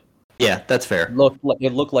good. Yeah, that's fair.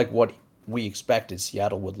 It looked like what we expected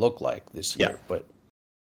Seattle would look like this year, but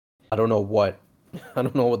I don't know what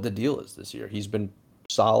the deal is this year. He's been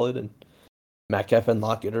solid, and Metcalf and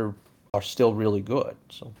Lockett are still really good.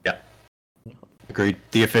 So yeah, agreed.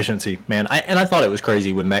 The efficiency, man. I thought it was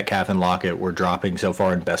crazy when Metcalf and Lockett were dropping so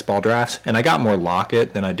far in best ball drafts, and I got more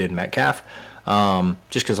Lockett than I did Metcalf,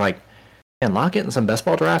 just because Lockett in some best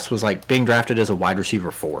ball drafts was like being drafted as a wide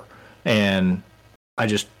receiver 4, and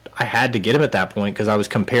I had to get him at that point because I was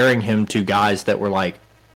comparing him to guys that were like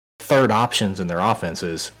third options in their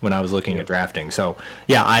offenses when I was looking at drafting. So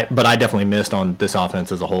yeah, but I definitely missed on this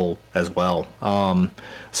offense as a whole as well.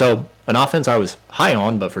 So an offense I was high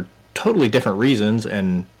on, but for totally different reasons,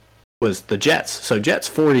 and was the Jets. So Jets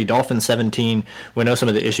 40, Dolphins 17. We know some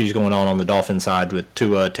of the issues going on the Dolphins side with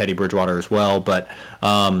Tua, Teddy Bridgewater as well, but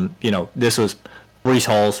this was Breece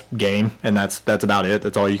Hall's game, and that's about it.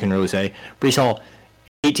 That's all you can really say. Breece Hall,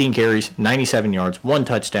 18 carries, 97 yards, 1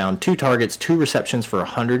 touchdown, 2 targets, 2 receptions for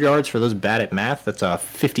 100 yards. For those bad at math, that's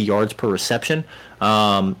 50 yards per reception.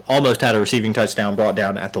 Almost had a receiving touchdown, brought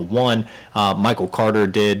down at the 1. Michael Carter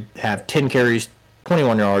did have 10 carries,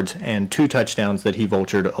 21 yards, and 2 touchdowns that he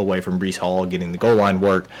vultured away from Breece Hall getting the goal line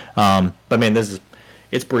work. But man,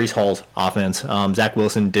 it's Breece Hall's offense. Zach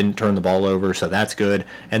Wilson didn't turn the ball over, so that's good.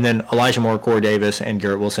 And then Elijah Moore, Corey Davis, and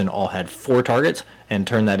Garrett Wilson all had 4 targets and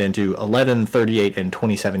turned that into 11, 38, and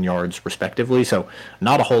 27 yards respectively. So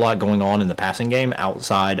not a whole lot going on in the passing game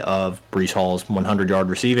outside of Breece Hall's 100-yard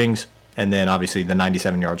receivings, and then obviously the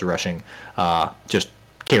 97 yards rushing just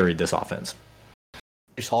carried this offense.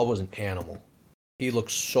 Breece Hall was an animal. He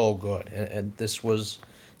looked so good, and this was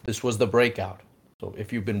the breakout. So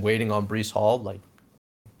if you've been waiting on Breece Hall, like,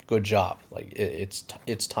 good job. Like,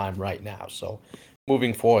 it's time right now. So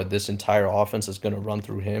moving forward, this entire offense is going to run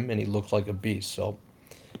through him, and he looks like a beast. So,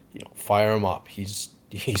 fire him up. He's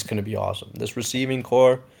going to be awesome. This receiving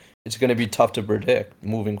core, it's going to be tough to predict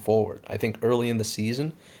moving forward. I think early in the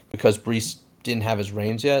season, because Breece didn't have his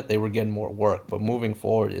reins yet, they were getting more work. But moving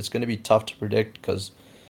forward, it's going to be tough to predict because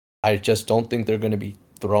I just don't think they're going to be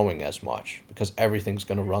throwing as much because everything's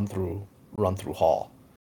going to run through Hall.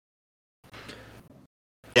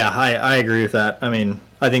 Yeah, I agree with that. I mean,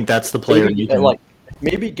 I think that's the player you can...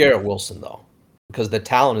 Maybe Garrett Wilson, though, because the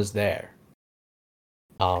talent is there.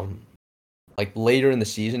 Later in the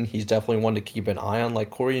season, he's definitely one to keep an eye on. Like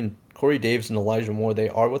Corey Davis and Elijah Moore, they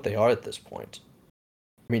are what they are at this point.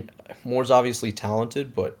 I mean, Moore's obviously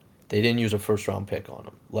talented, but they didn't use a first-round pick on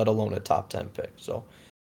him, let alone a top 10 pick. So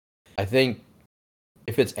I think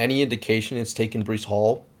if it's any indication, it's taken Breece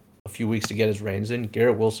Hall a few weeks to get his reins in.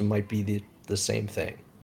 Garrett Wilson might be the same thing.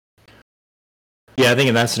 Yeah, I think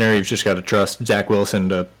in that scenario, you've just got to trust Zach Wilson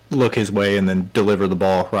to look his way and then deliver the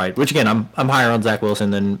ball right. Which again, I'm higher on Zach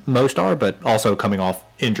Wilson than most are, but also coming off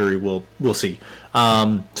injury, we'll see. So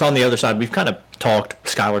on the other side, we've kind of talked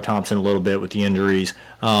Skylar Thompson a little bit with the injuries.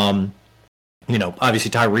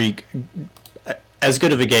 Obviously Tyreek, as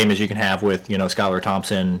good of a game as you can have with, Skylar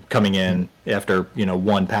Thompson coming in after,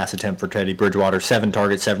 one pass attempt for Teddy Bridgewater, 7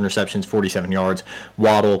 targets, 7 receptions, 47 yards.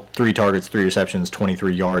 Waddle, 3 targets, 3 receptions,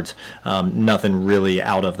 23 yards. Nothing really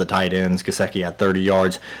out of the tight ends. Gesicki had 30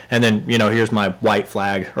 yards. And then, here's my white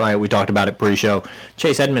flag, right? We talked about it pre-show.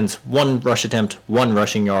 Chase Edmonds, 1 rush attempt, 1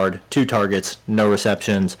 rushing yard, 2 targets, no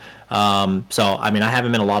receptions. I have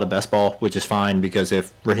him in a lot of best ball, which is fine because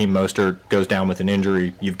if Raheem Mostert goes down with an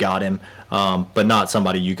injury, you've got him, but not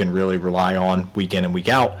somebody you can really rely on week in and week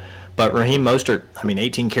out. But Raheem Mostert,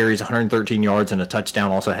 18 carries, 113 yards, and a touchdown,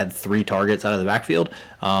 also had 3 targets out of the backfield.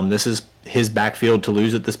 This is his backfield to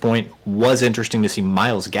lose at this point. Was interesting to see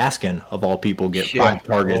Myles Gaskin, of all people, get 5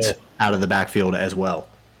 targets out of the backfield as well.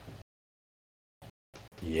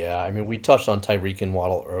 Yeah, we touched on Tyreek and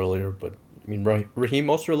Waddle earlier, but Raheem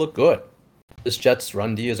Mostert looked good. This Jets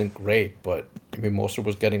run D isn't great, but Mostert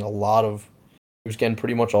was getting he was getting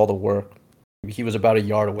pretty much all the work. He was about a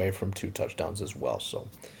yard away from 2 touchdowns as well. So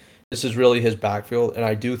this is really his backfield, and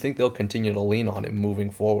I do think they'll continue to lean on him moving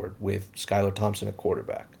forward with Skylar Thompson at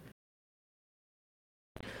quarterback.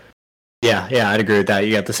 Yeah, I'd agree with that.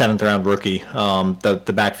 You got the 7th-round rookie.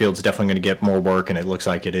 The backfield's definitely going to get more work, and it looks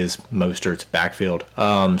like it is Mostert's backfield.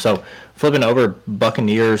 So flipping over,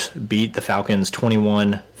 Buccaneers beat the Falcons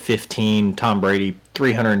 21-15. Tom Brady,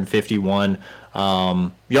 351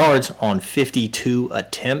 yards on 52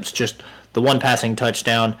 attempts. Just the 1 passing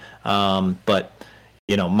touchdown, but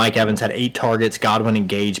Mike Evans had 8 targets. Godwin and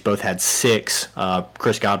Gage both had 6.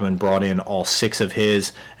 Chris Godwin brought in all 6 of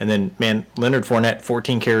his. And then, Leonard Fournette,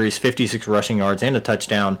 14 carries, 56 rushing yards, and a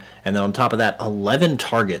touchdown. And then on top of that, 11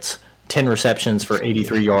 targets, 10 receptions for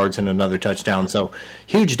 83 yards and another touchdown. So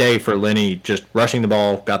huge day for Lenny, just rushing the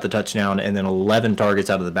ball, got the touchdown, and then 11 targets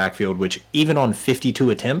out of the backfield, which even on 52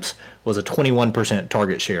 attempts was a 21%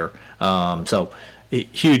 target share.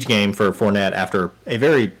 Huge game for Fournette after a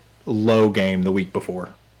very low game the week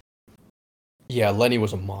before. Yeah, Lenny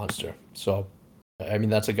was a monster. So,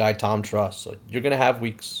 that's a guy Tom trusts. So you're gonna have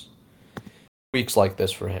weeks like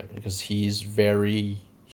this for him because he's very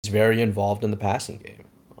involved in the passing game,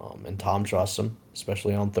 and Tom trusts him,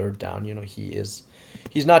 especially on 3rd down.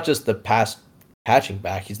 He's not just the pass catching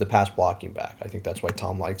back; he's the pass blocking back. I think that's why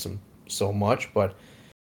Tom likes him so much. But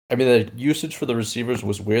the usage for the receivers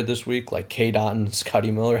was weird this week. Like K-Dot and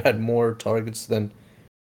Scotty Miller had more targets than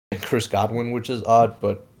Chris Godwin, which is odd,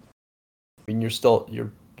 but you're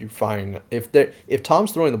fine. If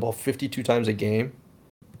Tom's throwing the ball 52 times a game,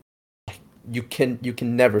 you can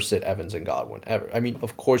never sit Evans and Godwin ever.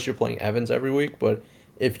 Of course you're playing Evans every week, but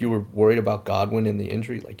if you were worried about Godwin in the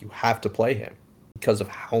injury, you have to play him because of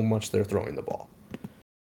how much they're throwing the ball.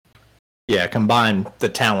 Yeah, combine the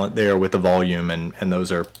talent there with the volume, and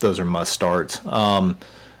those are must starts. On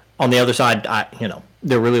the other side,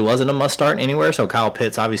 there really wasn't a must start anywhere. So Kyle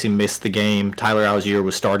Pitts obviously missed the game. Tyler Algier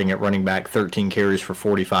was starting at running back, 13 carries for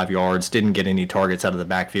 45 yards, didn't get any targets out of the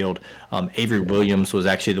backfield. Avery Williams was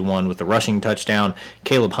actually the one with the rushing touchdown.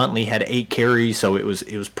 Caleb Huntley had 8 carries, so it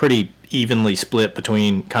was pretty evenly split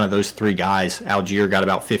between kind of those 3 guys. Algier got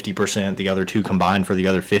about 50%, the other 2 combined for the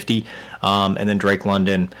other 50. And then Drake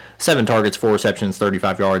London, 7 targets, 4 receptions,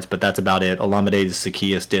 35 yards, but that's about it. Olamide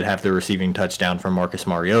Zaccheaus did have the receiving touchdown from Marcus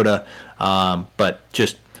Mariota, but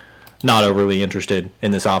just not overly interested in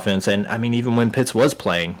this offense. And even when Pitts was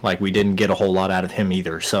playing, we didn't get a whole lot out of him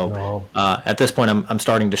either. So at this point, I'm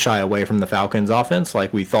starting to shy away from the Falcons offense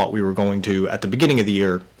like we thought we were going to at the beginning of the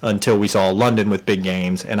year, until we saw London with big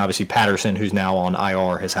games. And obviously Patterson, who's now on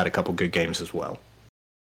IR, has had a couple good games as well.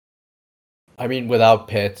 Without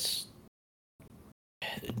Pitts,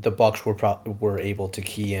 the Bucs were able to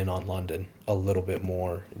key in on London a little bit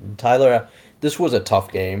more. Tyler, this was a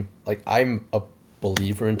tough game. I'm a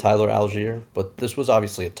believer in Tyler Algier, but this was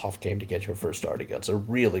obviously a tough game to get your first start against a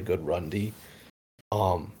really good run D.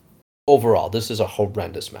 Overall, this is a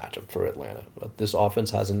horrendous matchup for Atlanta. But this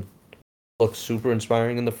offense hasn't looked super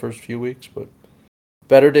inspiring in the first few weeks, but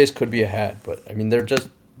better days could be ahead. But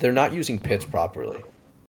they're not using Pitts properly.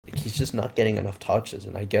 He's just not getting enough touches,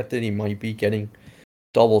 and I get that he might be getting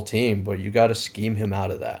double team, but you got to scheme him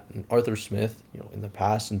out of that. And Arthur Smith, in the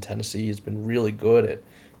past in Tennessee, has been really good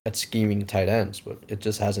at scheming tight ends, but it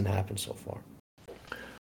just hasn't happened so far.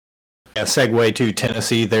 Yeah, segue to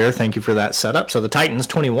Tennessee there. Thank you for that setup. So the Titans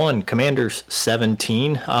 21, Commanders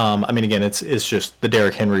 17. I mean, again, it's just the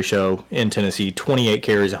Derrick Henry show in Tennessee. 28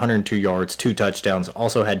 carries, 102 yards, 2 touchdowns.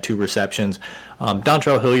 Also had 2 receptions.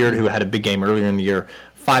 Dontrell Hilliard, who had a big game earlier in the year,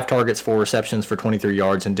 5 targets, 4 receptions for 23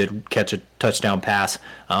 yards, and did catch a touchdown pass.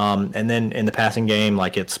 And then in the passing game,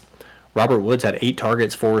 like it's Robert Woods had 8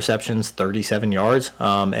 targets, 4 receptions, 37 yards.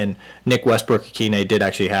 And Nick Westbrook-Akine did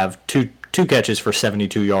actually have two catches for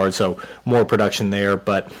 72 yards, so more production there.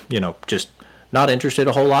 But just not interested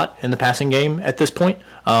a whole lot in the passing game at this point.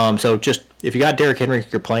 So just if you got Derrick Henry,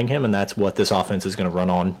 you're playing him, and that's what this offense is going to run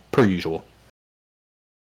on per usual.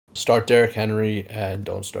 Start Derrick Henry and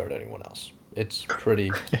don't start anyone else. It's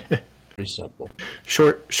pretty simple.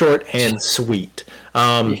 Short and sweet.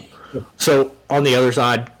 So on the other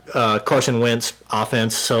side, Carson Wentz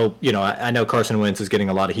offense. So, I know Carson Wentz is getting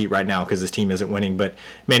a lot of heat right now because his team isn't winning, but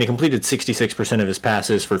man, he completed 66% of his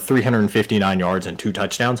passes for 359 yards and 2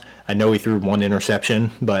 touchdowns. I know he threw 1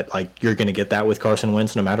 interception, but you're going to get that with Carson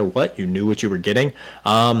Wentz no matter what. You knew what you were getting.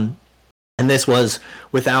 And this was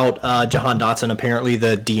without Jahan Dotson, apparently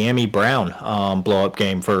the De'Ami Brown blow-up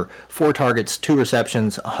game for 4 targets, 2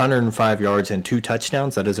 receptions, 105 yards, and 2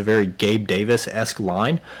 touchdowns. That is a very Gabe Davis-esque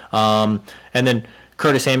line. And then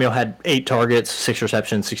Curtis Samuel had 8 targets, 6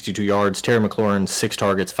 receptions, 62 yards. Terry McLaurin, 6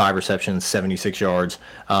 targets, 5 receptions, 76 yards.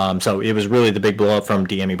 So it was really the big blow-up from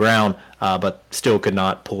De'Ami Brown, but still could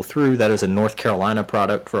not pull through. That is a North Carolina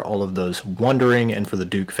product for all of those wondering, and for the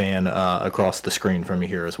Duke fan across the screen from me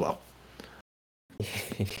here as well.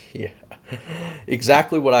 Yeah,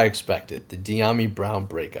 exactly what I expected. The De'Ami Brown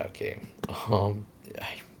breakout game.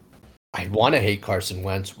 I want to hate Carson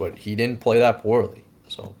Wentz, but he didn't play that poorly.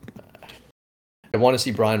 So I want to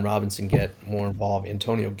see Brian Robinson get more involved.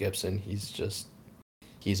 Antonio Gibson,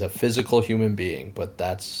 he's a physical human being, but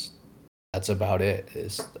that's about it.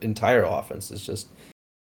 His entire offense is just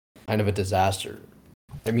kind of a disaster.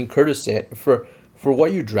 I mean, for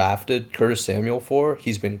what you drafted Curtis Samuel for,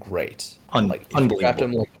 he's been great. If you drafted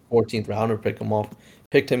him like the 14th rounder, picked him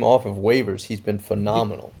off of waivers, he's been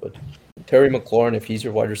phenomenal. But Terry McLaurin, if he's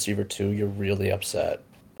your wide receiver too, you're really upset.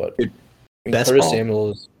 But Curtis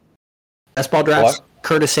Samuel is best ball drafts.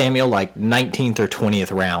 Curtis Samuel, 19th or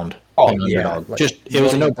 20th round. Oh yeah, it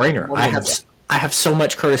was a no-brainer. I have so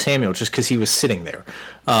much Curtis Samuel just because he was sitting there,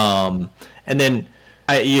 and then.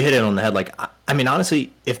 You hit it on the head. I mean,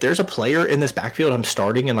 honestly, if there's a player in this backfield I'm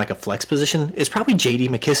starting in a flex position, it's probably J.D.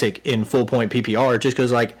 McKissick in full point PPR, just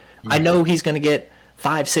because I know he's going to get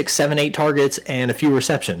 5, 6, 7, 8 targets and a few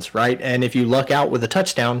receptions, right? And if you luck out with a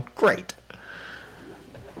touchdown, great.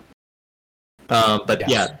 But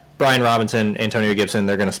yeah, Brian Robinson, Antonio Gibson,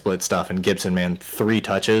 they're going to split stuff. And Gibson, man, 3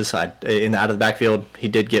 touches out of the backfield. He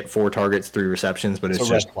did get 4 targets, 3 receptions, but it's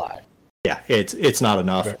just. Red flag. Yeah, it's not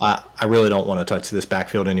enough. Okay. I really don't want to touch this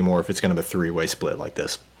backfield anymore if it's going to be a 3-way split like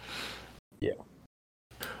this. Yeah.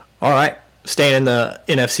 All right, staying in the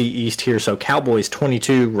NFC East here. So Cowboys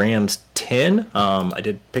 22, Rams 10. I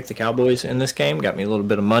did pick the Cowboys in this game. Got me a little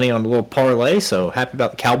bit of money on a little parlay, so happy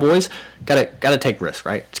about the Cowboys. Got to take risks,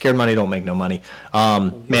 right? Scared money don't make no money.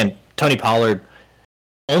 Man, Tony Pollard,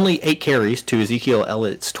 only 8 carries to Ezekiel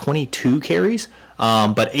Elliott's 22 carries.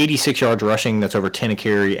 But 86 yards rushing, that's over 10 a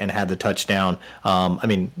carry, and had the touchdown. I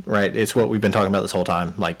mean, right, it's what we've been talking about this whole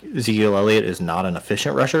time. Ezekiel Elliott is not an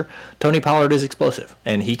efficient rusher. Tony Pollard is explosive,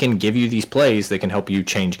 and he can give you these plays that can help you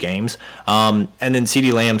change games. And then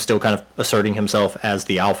CeeDee Lamb still kind of asserting himself as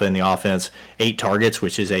the alpha in the offense. 8 targets,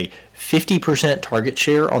 which is a 50% target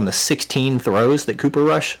share on the 16 throws that Cooper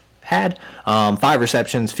Rush had. 5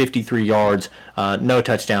 receptions, 53 yards, no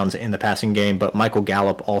touchdowns in the passing game, but Michael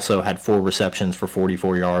Gallup also had 4 receptions for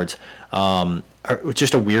 44 yards.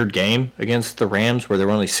 Just a weird game against the Rams where there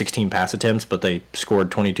were only 16 pass attempts, but they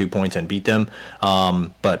scored 22 points and beat them.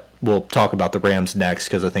 But we'll talk about the Rams next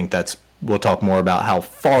because I think we'll talk more about how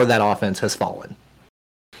far that offense has fallen.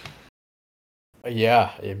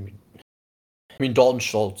 Yeah, I mean Dalton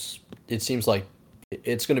Schultz, it seems like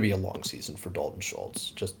it's going to be a long season for Dalton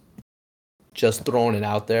Schultz. Just throwing it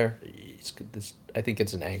out there, I think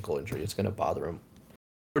it's an ankle injury. It's going to bother him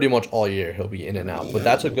pretty much all year. He'll be in and out, but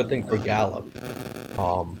that's a good thing for Gallup,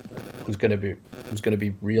 who's going to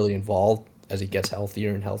be really involved as he gets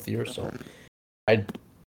healthier and healthier. So,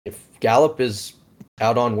 if Gallup is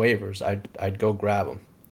out on waivers, I'd go grab him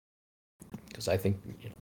because I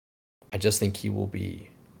just think he will be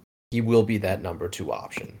that number 2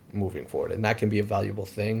 option moving forward, and that can be a valuable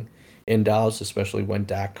thing in Dallas, especially when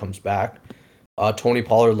Dak comes back. Tony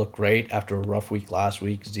Pollard looked great after a rough week last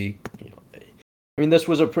week. Zeke, this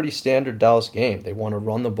was a pretty standard Dallas game. They want to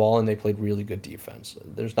run the ball, and they played really good defense.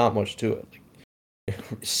 There's not much to it.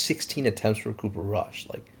 16 attempts for Cooper Rush.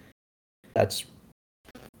 Like, that's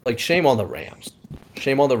like shame on the Rams.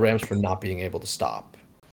 Shame on the Rams for not being able to stop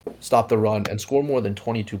the run and score more than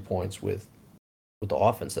 22 points with the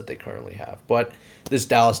offense that they currently have. But this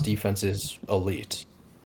Dallas defense is elite.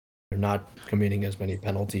 They're not committing as many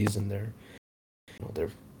penalties, and they're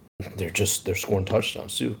scoring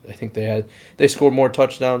touchdowns too. I think they scored more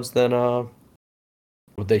touchdowns than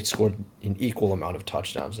they scored an equal amount of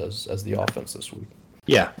touchdowns as the offense this week.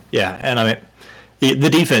 Yeah, and I mean, the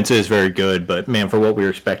defense is very good, but man, for what we were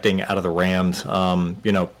expecting out of the Rams,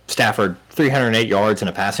 Stafford 308 yards and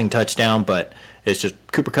a passing touchdown, but it's just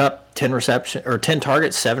Cooper Kupp 10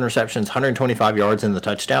 targets, 7 receptions, 125 yards in the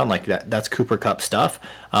touchdown. Like that's Cooper Kupp stuff.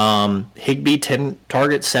 Higbee 10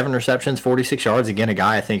 targets, 7 receptions, 46 yards. Again, a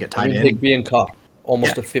guy I think at tight end. Higbee and Kupp.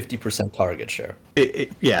 Almost a 50% target share.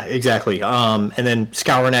 Yeah, exactly. And then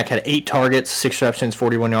Skowronek had 8 targets, 6 receptions,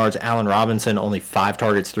 41 yards. Allen Robinson, only 5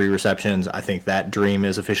 targets, 3 receptions. I think that dream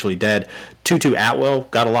is officially dead. Tutu Atwell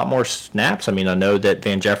got a lot more snaps. I mean, I know that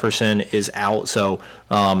Van Jefferson is out, so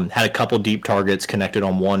had a couple deep targets, connected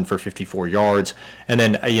on 1 for 54 yards. And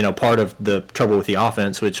then, part of the trouble with the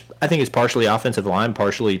offense, which I think is partially offensive line,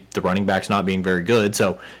 partially the running backs not being very good.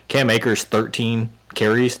 So Cam Akers, 13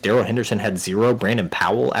 carries. Darrell Henderson had 0. Brandon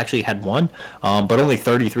Powell actually had 1, but only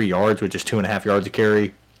 33 yards, with just 2.5 yards a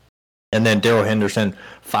carry. And then Darrell Henderson,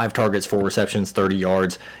 5 targets, 4 receptions, 30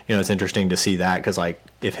 yards. It's interesting to see that because,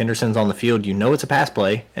 if Henderson's on the field, it's a pass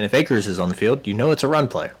play. And if Akers is on the field, it's a run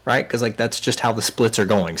play, right? Because, that's just how the splits are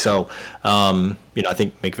going. So, I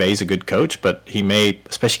think McVay's a good coach, but he may,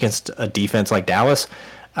 especially against a defense like Dallas,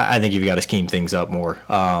 I think you've got to scheme things up more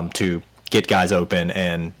to get guys open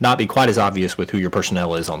and not be quite as obvious with who your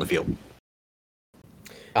personnel is on the field.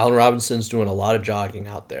 Allen Robinson's doing a lot of jogging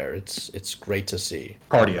out there. It's great to see.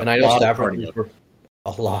 Cardio. And I know Stafford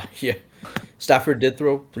a lot. Yeah. Stafford did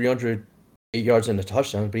throw 308 yards and a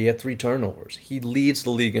touchdown, but he had 3 turnovers. He leads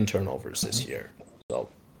the league in turnovers this year. So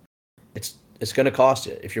it's going to cost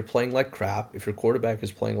you. If you're playing like crap, if your quarterback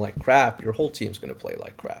is playing like crap, your whole team's going to play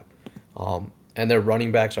like crap. And their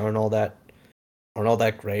running backs aren't all that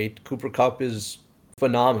great. Cooper Kupp is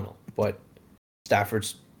phenomenal, but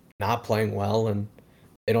Stafford's not playing well, and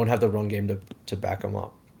they don't have the run game to back him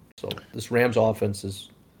up. So this Rams offense is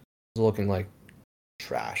looking like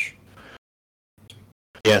trash.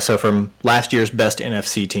 Yeah, so from last year's best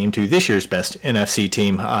NFC team to this year's best NFC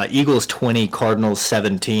team, Eagles 20, Cardinals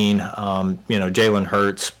 17. Jalen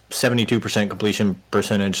Hurts, 72% completion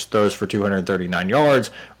percentage, throws for 239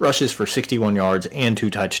 yards, rushes for 61 yards and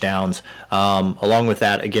 2 touchdowns. Along with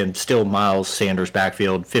that, again, still Miles Sanders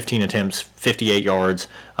backfield, 15 attempts, 58 yards.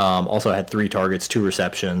 Also had 3 targets, 2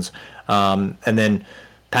 receptions. And then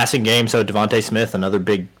passing game, so Devontae Smith, another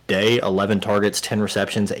big day, 11 targets, 10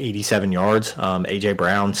 receptions, 87 yards. A.J.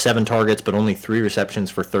 Brown, 7 targets, but only 3 receptions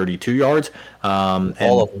for 32 yards.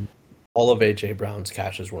 All of them. All of A.J. Brown's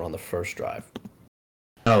catches were on the first drive.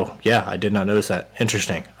 Oh, yeah, I did not notice that.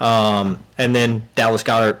 Interesting. And then Dallas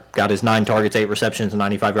Goedert got his 9 targets, 8 receptions, and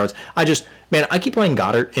 95 yards. I keep playing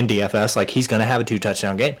Goddard in DFS. Like, he's going to have a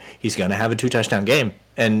 2-touchdown game.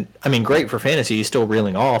 And, great for fantasy. He's still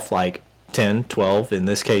reeling off, 10, 12, in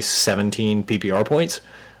this case 17 PPR points,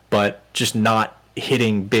 but just not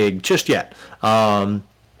hitting big just yet. But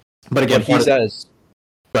again, he says,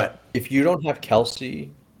 if you don't have Kelce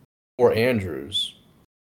or Andrews,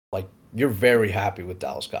 you're very happy with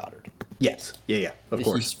Dallas Goedert. Yes. Yeah, of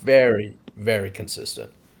course. He's very, very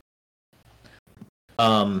consistent.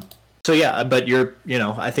 But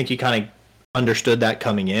I think you kind of understood that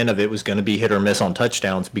coming in, of it was going to be hit or miss on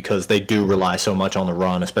touchdowns because they do rely so much on the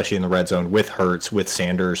run, especially in the red zone with Hurts, with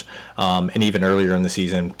Sanders, and even earlier in the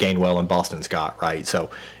season, Gainwell and Boston Scott, right? So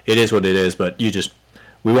it is what it is, but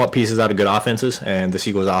we want pieces out of good offenses, and the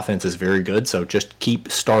Eagles offense is very good, so just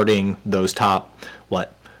keep starting those top,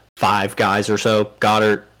 5 guys or so: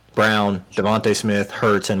 Goddard, Brown, Devontae Smith,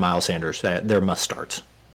 Hurts, and Miles Sanders. They're must-starts.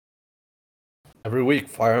 Every week,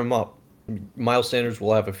 fire them up. Miles Sanders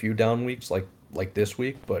will have a few down weeks like this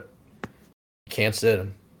week, but you can't sit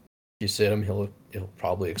him. If you sit him, he'll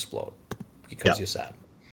probably explode because you sat him.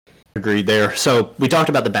 Agreed there. So we talked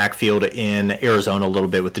about the backfield in Arizona a little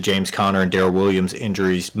bit with the James Conner and Darrell Williams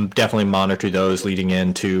injuries. Definitely monitor those leading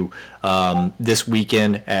into this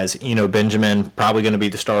weekend, as Eno Benjamin probably going to be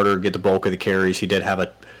the starter, get the bulk of the carries. He did have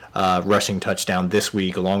a rushing touchdown this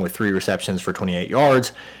week, along with 3 receptions for 28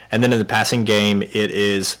 yards. And then in the passing game, it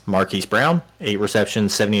is Marquise Brown, 8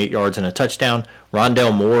 receptions, 78 yards, and a touchdown.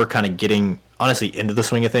 Rondale Moore kind of getting, honestly, into the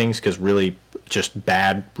swing of things, because really just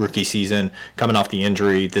bad rookie season, coming off the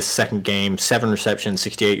injury. This second game, 7 receptions,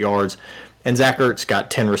 68 yards. And Zach Ertz got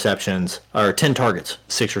 10 receptions, or 10 targets,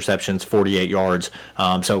 6 receptions, 48 yards.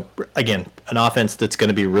 So, again, an offense that's going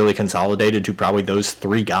to be really consolidated to probably those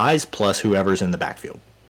 3 guys plus whoever's in the backfield.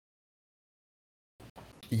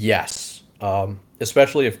 Yes.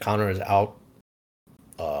 Especially if Connor is out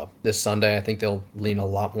this Sunday. I think they'll lean a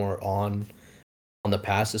lot more on the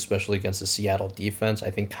pass, especially against the Seattle defense. I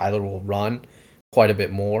think Kyler will run quite a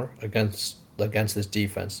bit more against this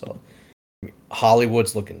defense. So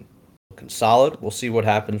Hollywood's looking solid. We'll see what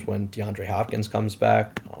happens when DeAndre Hopkins comes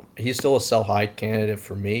back. He's still a sell high candidate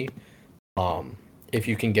for me. If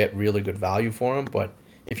you can get really good value for him, but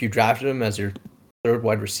if you drafted him as your 3rd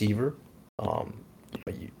wide receiver,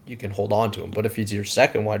 you can hold on to him. But if he's your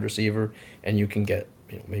 2nd wide receiver and you can get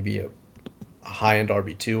maybe a high-end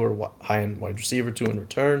RB2 or high-end wide receiver 2 in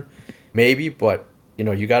return, maybe. But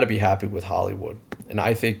you got to be happy with Hollywood, and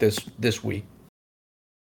I think this week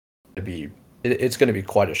it's going to be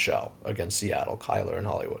quite a show against Seattle, Kyler and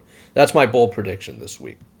Hollywood. That's my bold prediction this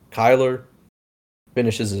week. Kyler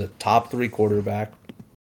finishes as a top 3 quarterback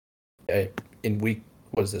in week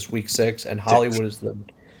 6, and Hollywood is the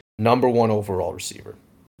number 1 overall receiver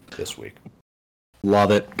this week.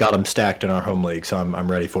 Love it. Got them stacked in our home league, so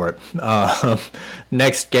I'm ready for it.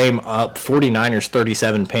 Next game up, 49ers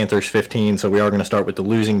 37, Panthers 15. So we are going to start with the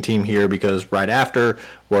losing team here because right after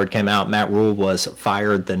word came out, Matt Rule was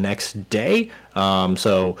fired the next day.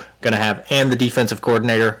 So going to have, and the defensive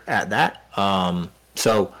coordinator at that.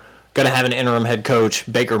 So going to have an interim head coach.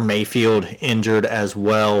 Baker Mayfield injured as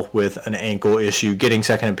well with an ankle issue, getting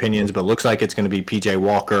second opinions, but looks like it's going to be PJ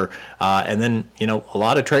Walker. And then, a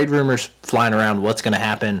lot of trade rumors flying around what's going to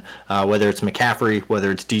happen, whether it's McCaffrey,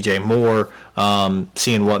 whether it's DJ Moore,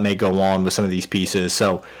 seeing what may go on with some of these pieces.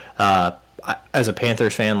 So as a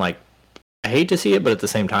Panthers fan, I hate to see it, but at the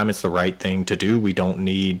same time, it's the right thing to do. We don't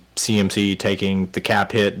need CMC taking the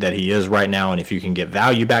cap hit that he is right now, and if you can get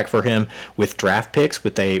value back for him with draft picks,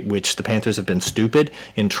 which the Panthers have been stupid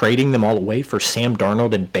in trading them all away for Sam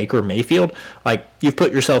Darnold and Baker Mayfield, you've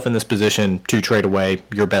put yourself in this position to trade away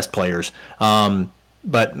your best players.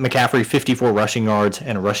 But McCaffrey, 54 rushing yards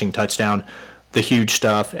and a rushing touchdown, the huge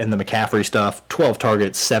stuff, and the McCaffrey stuff, 12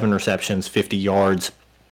 targets, 7 receptions, 50 yards.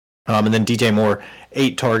 And then DJ Moore,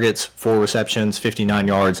 8 targets, 4 receptions, 59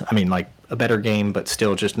 yards. A better game, but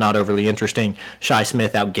still just not overly interesting. Shi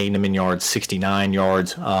Smith outgained him in yards, 69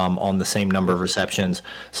 yards on the same number of receptions.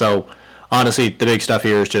 So, honestly, the big stuff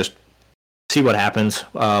here is just see what happens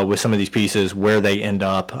with some of these pieces, where they end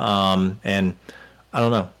up. And I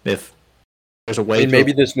don't know if there's a way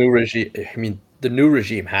maybe this new regime, the new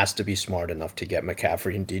regime has to be smart enough to get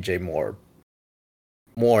McCaffrey and DJ Moore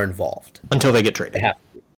more involved. Until they get traded. They have to.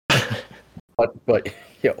 But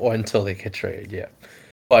yeah, or until they get traded, yeah.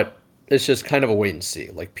 But it's just kind of a wait and see.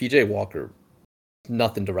 PJ Walker,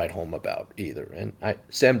 nothing to write home about either. And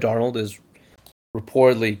Sam Darnold is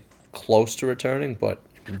reportedly close to returning, but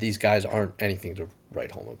these guys aren't anything to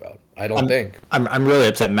write home about. I don't think. I'm really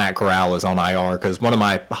upset Matt Corral is on IR because one of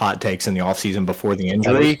my hot takes in the offseason before the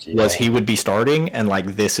injury was he would be starting, and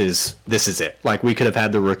this is it. We could have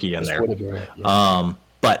had the rookie in there.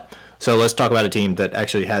 But so let's talk about a team that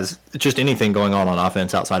actually has just anything going on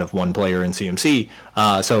offense outside of one player in CMC.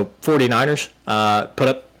 So 49ers put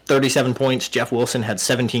up 37 points. Jeff Wilson had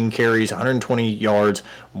 17 carries, 120 yards,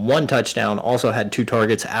 1 touchdown, also had 2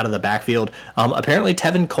 targets out of the backfield. Apparently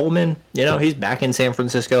Tevin Coleman, he's back in San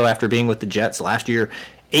Francisco after being with the Jets last year.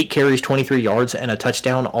 8 carries, 23 yards, and a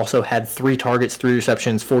touchdown. Also had 3 targets, 3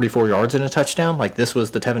 receptions, 44 yards, and a touchdown. This was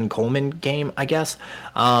the Tevin Coleman game, I guess.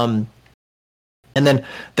 And then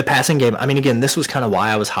the passing game, again, this was kind of why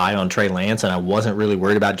I was high on Trey Lance, and I wasn't really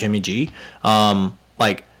worried about Jimmy G.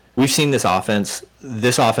 We've seen this offense.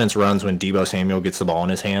 This offense runs when Deebo Samuel gets the ball in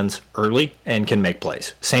his hands early and can make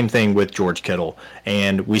plays. Same thing with George Kittle.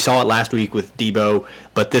 And we saw it last week with Deebo,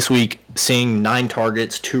 but this week, seeing 9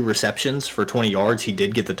 targets, 2 receptions for 20 yards, he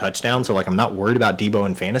did get the touchdown. So, I'm not worried about Deebo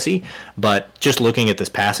in fantasy, but just looking at this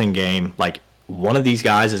passing game, one of these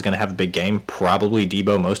guys is going to have a big game, probably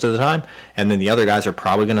Deebo most of the time, and then the other guys are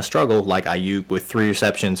probably going to struggle, like Ayuk with 3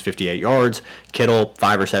 receptions, 58 yards, Kittle,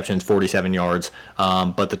 5 receptions, 47 yards,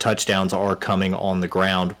 but the touchdowns are coming on the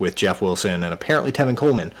ground with Jeff Wilson and apparently Tevin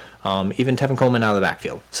Coleman, even Tevin Coleman out of the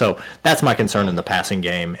backfield. So that's my concern in the passing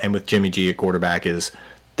game, and with Jimmy G at quarterback is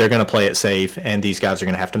they're going to play it safe, and these guys are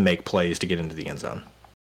going to have to make plays to get into the end zone.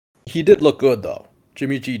 He did look good, though.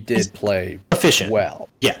 Jimmy G did play efficient. Well.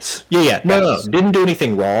 Yes. Yeah. No. Didn't do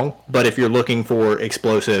anything wrong. But if you're looking for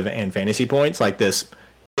explosive and fantasy points, this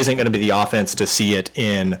isn't going to be the offense to see it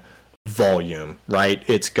in volume, right?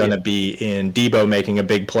 It's going to be in Deebo making a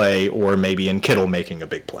big play or maybe in Kittle making a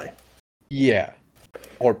big play. Yeah.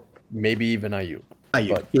 Or maybe even Ayuk.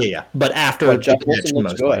 Ayuk, yeah. But after Jeff the Wilson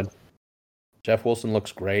looks good. likely. Jeff Wilson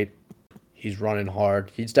looks great. He's running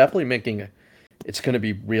hard. He's definitely making it's going to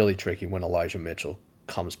be really tricky when Elijah Mitchell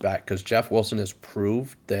comes back because Jeff Wilson has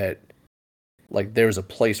proved that like there's a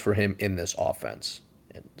place for him in this offense.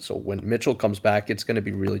 And so when Mitchell comes back, it's going to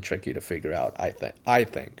be really tricky to figure out, I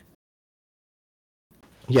think.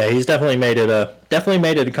 Yeah, he's definitely made it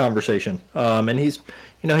a conversation. And he's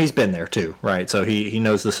been there too, right? So he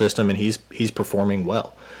knows the system and he's performing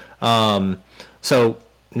well. So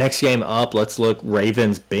next game up, let's look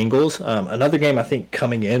Ravens Bengals. Another game I think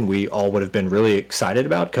coming in we all would have been really excited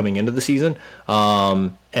about coming into the season.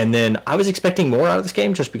 And then I was expecting more out of this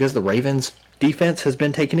game just because the Ravens defense has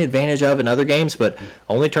been taken advantage of in other games, but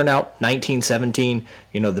only turned out 19-17.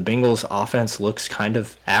 The Bengals offense looks kind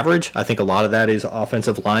of average. I think a lot of that is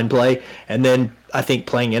offensive line play. And then I think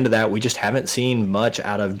playing into that, we just haven't seen much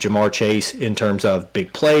out of Jamar Chase in terms of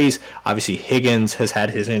big plays. Obviously, Higgins has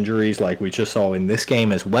had his injuries like we just saw in this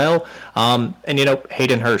game as well. And,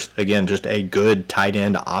 Hayden Hurst, again, just a good tight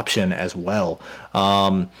end option as well.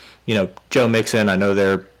 Joe Mixon, I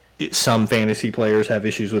know some fantasy players have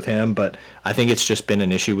issues with him, but I think it's just been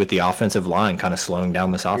an issue with the offensive line kind of slowing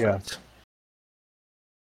down this offense.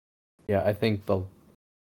 Yeah, I think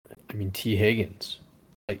T. Higgins,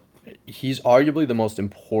 he's arguably the most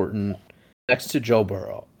important next to Joe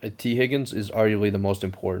Burrow. T. Higgins is arguably the most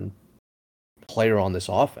important player on this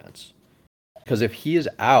offense. Because if he is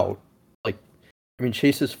out,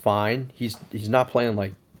 Chase is fine. He's not playing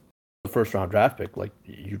like the first round draft pick like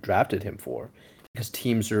you drafted him for. Because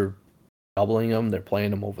teams are doubling him, they're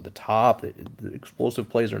playing him over the top. The explosive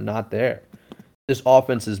plays are not there. This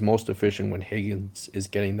offense is most efficient when Higgins is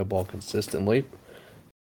getting the ball consistently.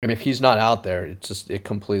 If he's not out there, it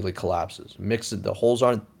completely collapses. Mixon, the holes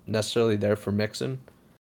aren't necessarily there for Mixon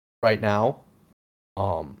right now.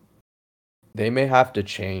 They may have to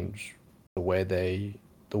change the way they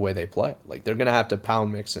play. Like they're gonna have to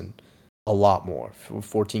pound Mixon a lot more.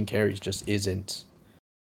 14 carries just isn't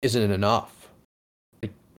enough.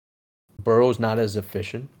 Burrow's not as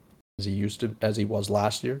efficient as he was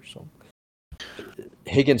last year. So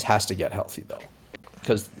Higgins has to get healthy though,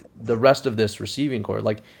 because the rest of this receiving core,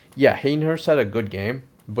 Hayden Hurst had a good game,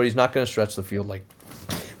 but he's not going to stretch the field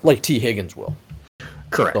like T. Higgins will.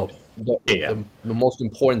 Correct. So the most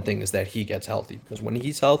important thing is that he gets healthy, because when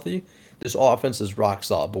he's healthy, this offense is rock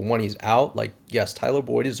solid. But when he's out, yes, Tyler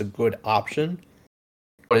Boyd is a good option,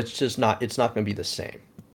 but it's just not. It's not going to be the same.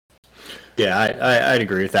 Yeah, I'd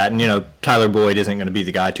agree with that. And, Tyler Boyd isn't going to be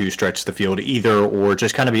the guy to stretch the field either, or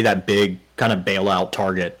just kind of be that big kind of bailout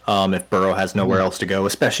target if Burrow has nowhere else to go,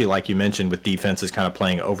 especially like you mentioned with defenses kind of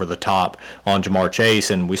playing over the top on Jamar Chase.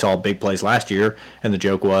 And we saw big plays last year, and the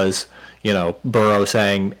joke was, Burrow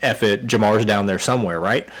saying, F it, Jamar's down there somewhere,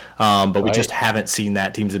 right? But we just haven't seen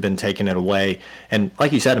that. Teams have been taking it away. And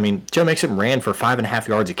like you said, Joe Mixon ran for 5.5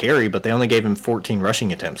 yards a carry, but they only gave him 14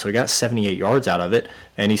 rushing attempts. So he got 78 yards out of it,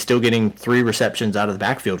 and he's still getting 3 receptions out of the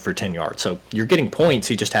backfield for 10 yards. So you're getting points.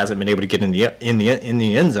 He just hasn't been able to get in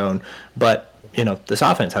the end zone. But, this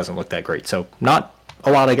offense hasn't looked that great. So not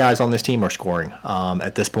a lot of guys on this team are scoring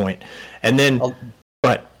at this point. And then,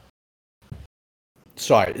 but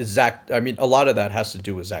sorry, Zach. A lot of that has to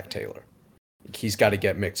do with Zach Taylor. He's got to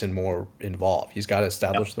get Mixon more involved. He's got to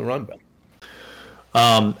establish the run back.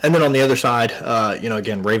 And then on the other side,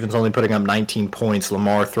 again, Ravens only putting up 19 points.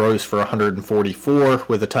 Lamar throws for 144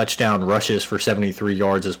 with a touchdown, rushes for 73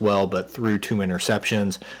 yards as well, but threw 2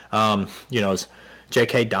 interceptions.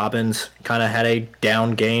 J.K. Dobbins kind of had a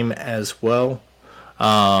down game as well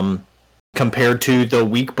compared to the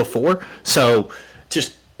week before. So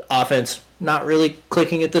just offense not really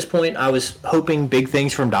clicking at this point. I was hoping big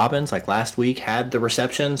things from Dobbins, like last week, had the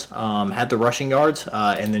receptions, had the rushing yards,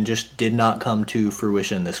 and then just did not come to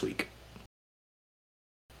fruition this week.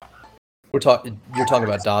 You're talking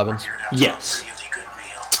about Dobbins? Yes.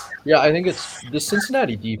 Yeah, I think the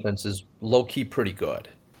Cincinnati defense is low-key pretty good.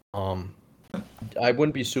 I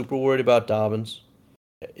wouldn't be super worried about Dobbins.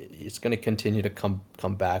 It's going to continue to come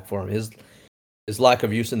back for him. His lack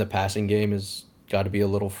of use in the passing game has got to be a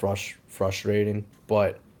little frustrating,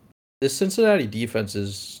 but this Cincinnati defense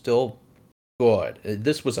is still good.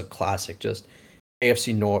 This was a classic, just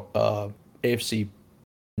AFC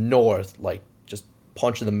North, just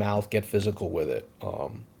punch in the mouth, get physical with it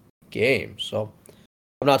game. So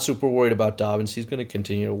I'm not super worried about Dobbins. He's going to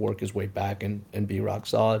continue to work his way back and be rock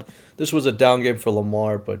solid. This was a down game for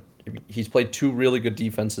Lamar, but he's played 2 really good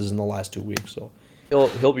defenses in the last 2 weeks, so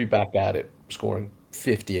he'll be back at it, scoring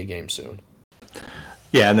 50 a game soon.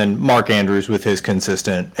 Yeah, and then Mark Andrews with his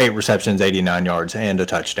consistent 8 receptions, 89 yards, and a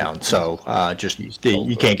touchdown. So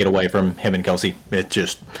you can't get away from him and Kelce. It's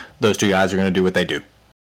just those two guys are going to do what they do.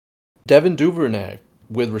 Devin Duvernay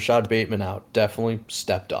with Rashad Bateman out definitely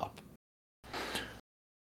stepped up.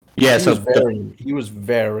 Yeah, he was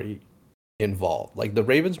very involved. Like the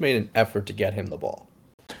Ravens made an effort to get him the ball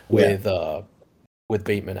with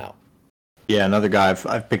Bateman out. Yeah, another guy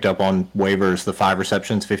I've picked up on waivers, the 5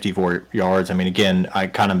 receptions, 54 yards. I mean, again, I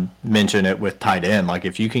kind of mentioned it with tight end. Like,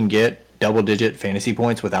 if you can get double-digit fantasy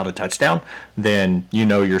points without a touchdown, then you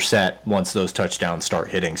know you're set once those touchdowns start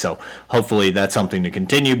hitting. So hopefully that's something to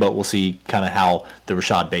continue, but we'll see kind of how the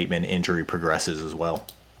Rashad Bateman injury progresses as well.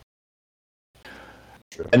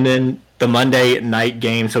 Sure. And then the Monday night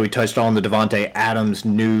game, so we touched on the Davante Adams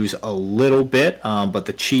news a little bit, but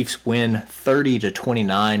the Chiefs win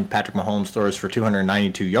 30-29. Patrick Mahomes throws for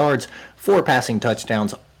 292 yards, 4 passing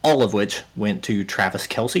touchdowns, all of which went to Travis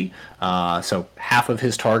Kelce. So half of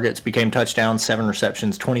his targets became touchdowns, 7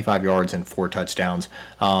 receptions, 25 yards, and 4 touchdowns.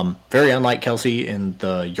 Very unlike Kelce in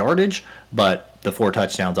the yardage, but the 4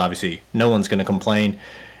 touchdowns, obviously, no one's going to complain.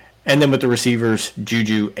 And then with the receivers,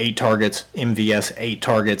 Juju, 8 targets, MVS, 8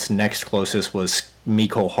 targets. Next closest was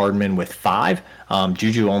Mecole Hardman with 5.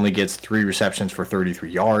 Juju only gets 3 receptions for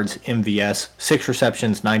 33 yards. MVS, 6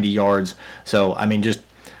 receptions, 90 yards. So, I mean, just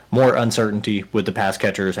more uncertainty with the pass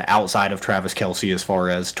catchers outside of Travis Kelce as far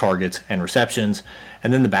as targets and receptions.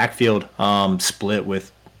 And then the backfield split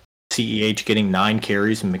with CEH getting 9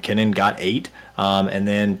 carries and McKinnon got 8. And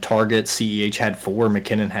then targets, CEH had 4,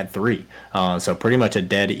 McKinnon had 3. So pretty much a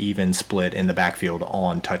dead even split in the backfield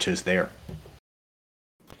on touches there.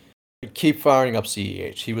 Keep firing up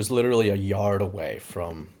CEH. He was literally a yard away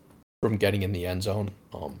from getting in the end zone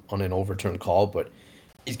on an overturned call, but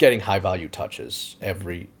he's getting high value touches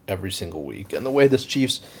every single week. And the way this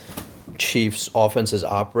Chiefs offense is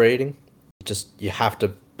operating, you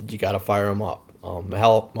got to fire him up.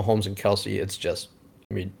 Mahomes and Kelce,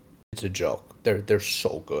 it's a joke. They're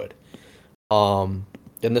so good.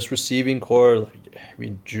 In this receiving core,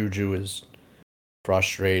 Juju is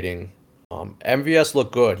frustrating. MVS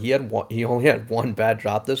looked good. He only had 1 bad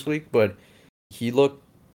drop this week, but he looked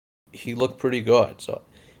pretty good. So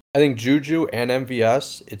I think Juju and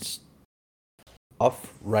MVS, it's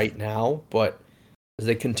tough right now, but as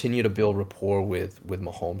they continue to build rapport with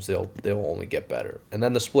Mahomes, they'll only get better. And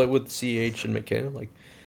then the split with CH and McKinnon, like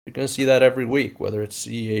you're gonna see that every week, whether it's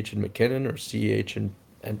CH and McKinnon or CH and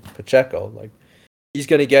Pacheco. Like he's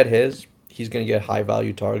gonna get his. He's gonna get high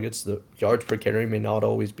value targets. The yards per carry may not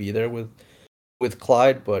always be there with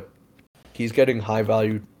Clyde, but he's getting high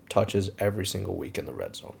value touches every single week in the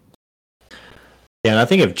red zone. Yeah, and I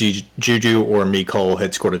think if Juju or Mecole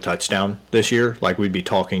had scored a touchdown this year, like we'd be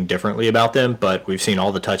talking differently about them. But we've seen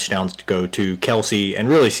all the touchdowns go to Kelce and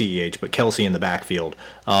really CEH, but Kelce in the backfield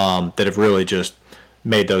that have really just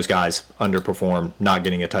made those guys underperform, not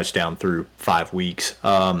getting a touchdown through 5 weeks.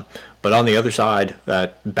 But on the other side,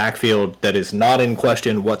 that backfield that is not in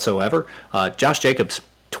question whatsoever, Josh Jacobs,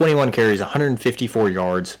 21 carries, 154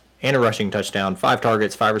 yards, and a rushing touchdown, 5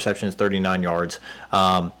 targets, 5 receptions, 39 yards.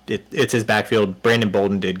 It's his backfield. Brandon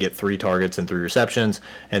Bolden did get 3 targets and 3 receptions.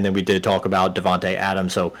 And then we did talk about Davante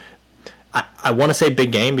Adams. So I want to say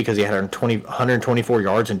big game because he had 124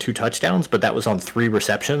 yards and 2 touchdowns, but that was on 3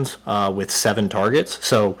 receptions with 7 targets.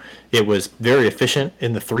 So it was very efficient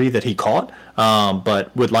in the 3 that he caught,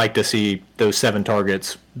 but would like to see those 7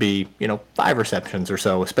 targets be, 5 receptions or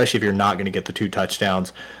so, especially if you're not going to get the 2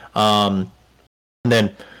 touchdowns. And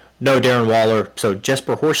then no Darren Waller, so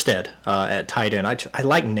Jesper Horsted at tight end. I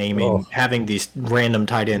like having these random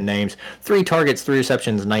tight end names. 3 targets, 3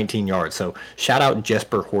 receptions, 19 yards. So shout out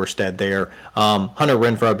Jesper Horsted there. Hunter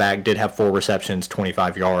Renfrow back did have 4 receptions,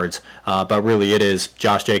 25 yards. But really it is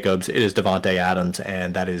Josh Jacobs, it is Davante Adams,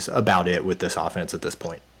 and that is about it with this offense at this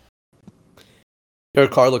point.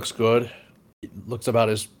 Derek Carr looks good. He looks about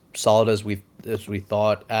as solid as we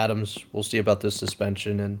thought. Adams, we'll see about this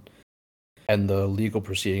suspension and the legal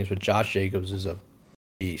proceedings, but Josh Jacobs is a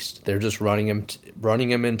beast. They're just running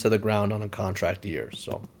him into the ground on a contract year.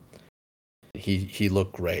 So he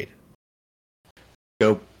looked great.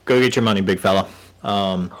 Go get your money, big fella.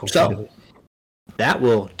 So that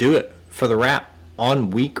will do it for the wrap on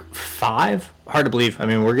week 5. Hard to believe. I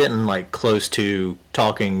mean, we're getting close to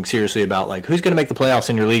talking seriously about who's going to make the playoffs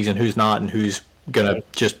in your leagues and who's not, and who's going to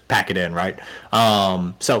just pack it in, right?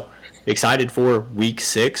 So excited for week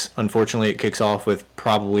 6. Unfortunately, it kicks off with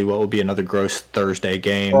probably what will be another gross Thursday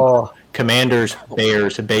game. Commanders,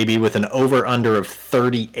 Bears, baby, with an over-under of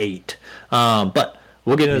 38. But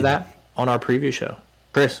we'll get into that on our preview show.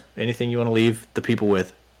 Chris, anything you want to leave the people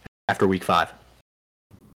with after week 5?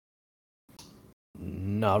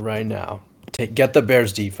 not right now. Get the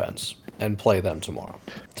Bears defense and play them tomorrow.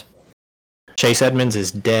 Chase Edmonds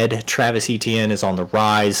is dead. Travis Etienne is on the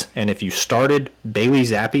rise. And if you started Bailey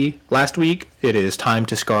Zappi last week, it is time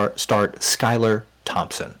to start Skylar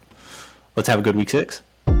Thompson. Let's have a good week 6.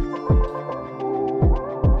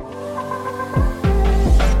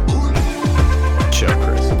 Show,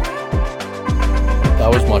 Chris. That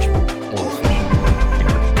was much more efficient.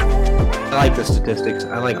 I like the statistics.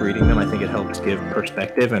 I like reading them. I think it helps give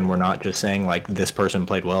perspective, and we're not just saying, like, this person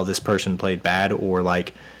played well, this person played bad, or,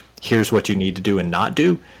 like, here's what you need to do and not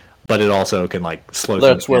do. But it also can, like, slow things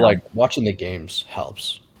down. That's where, like, watching the games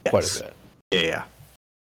helps quite a bit. Yeah.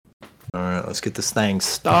 All right, let's get this thing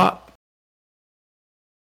stopped.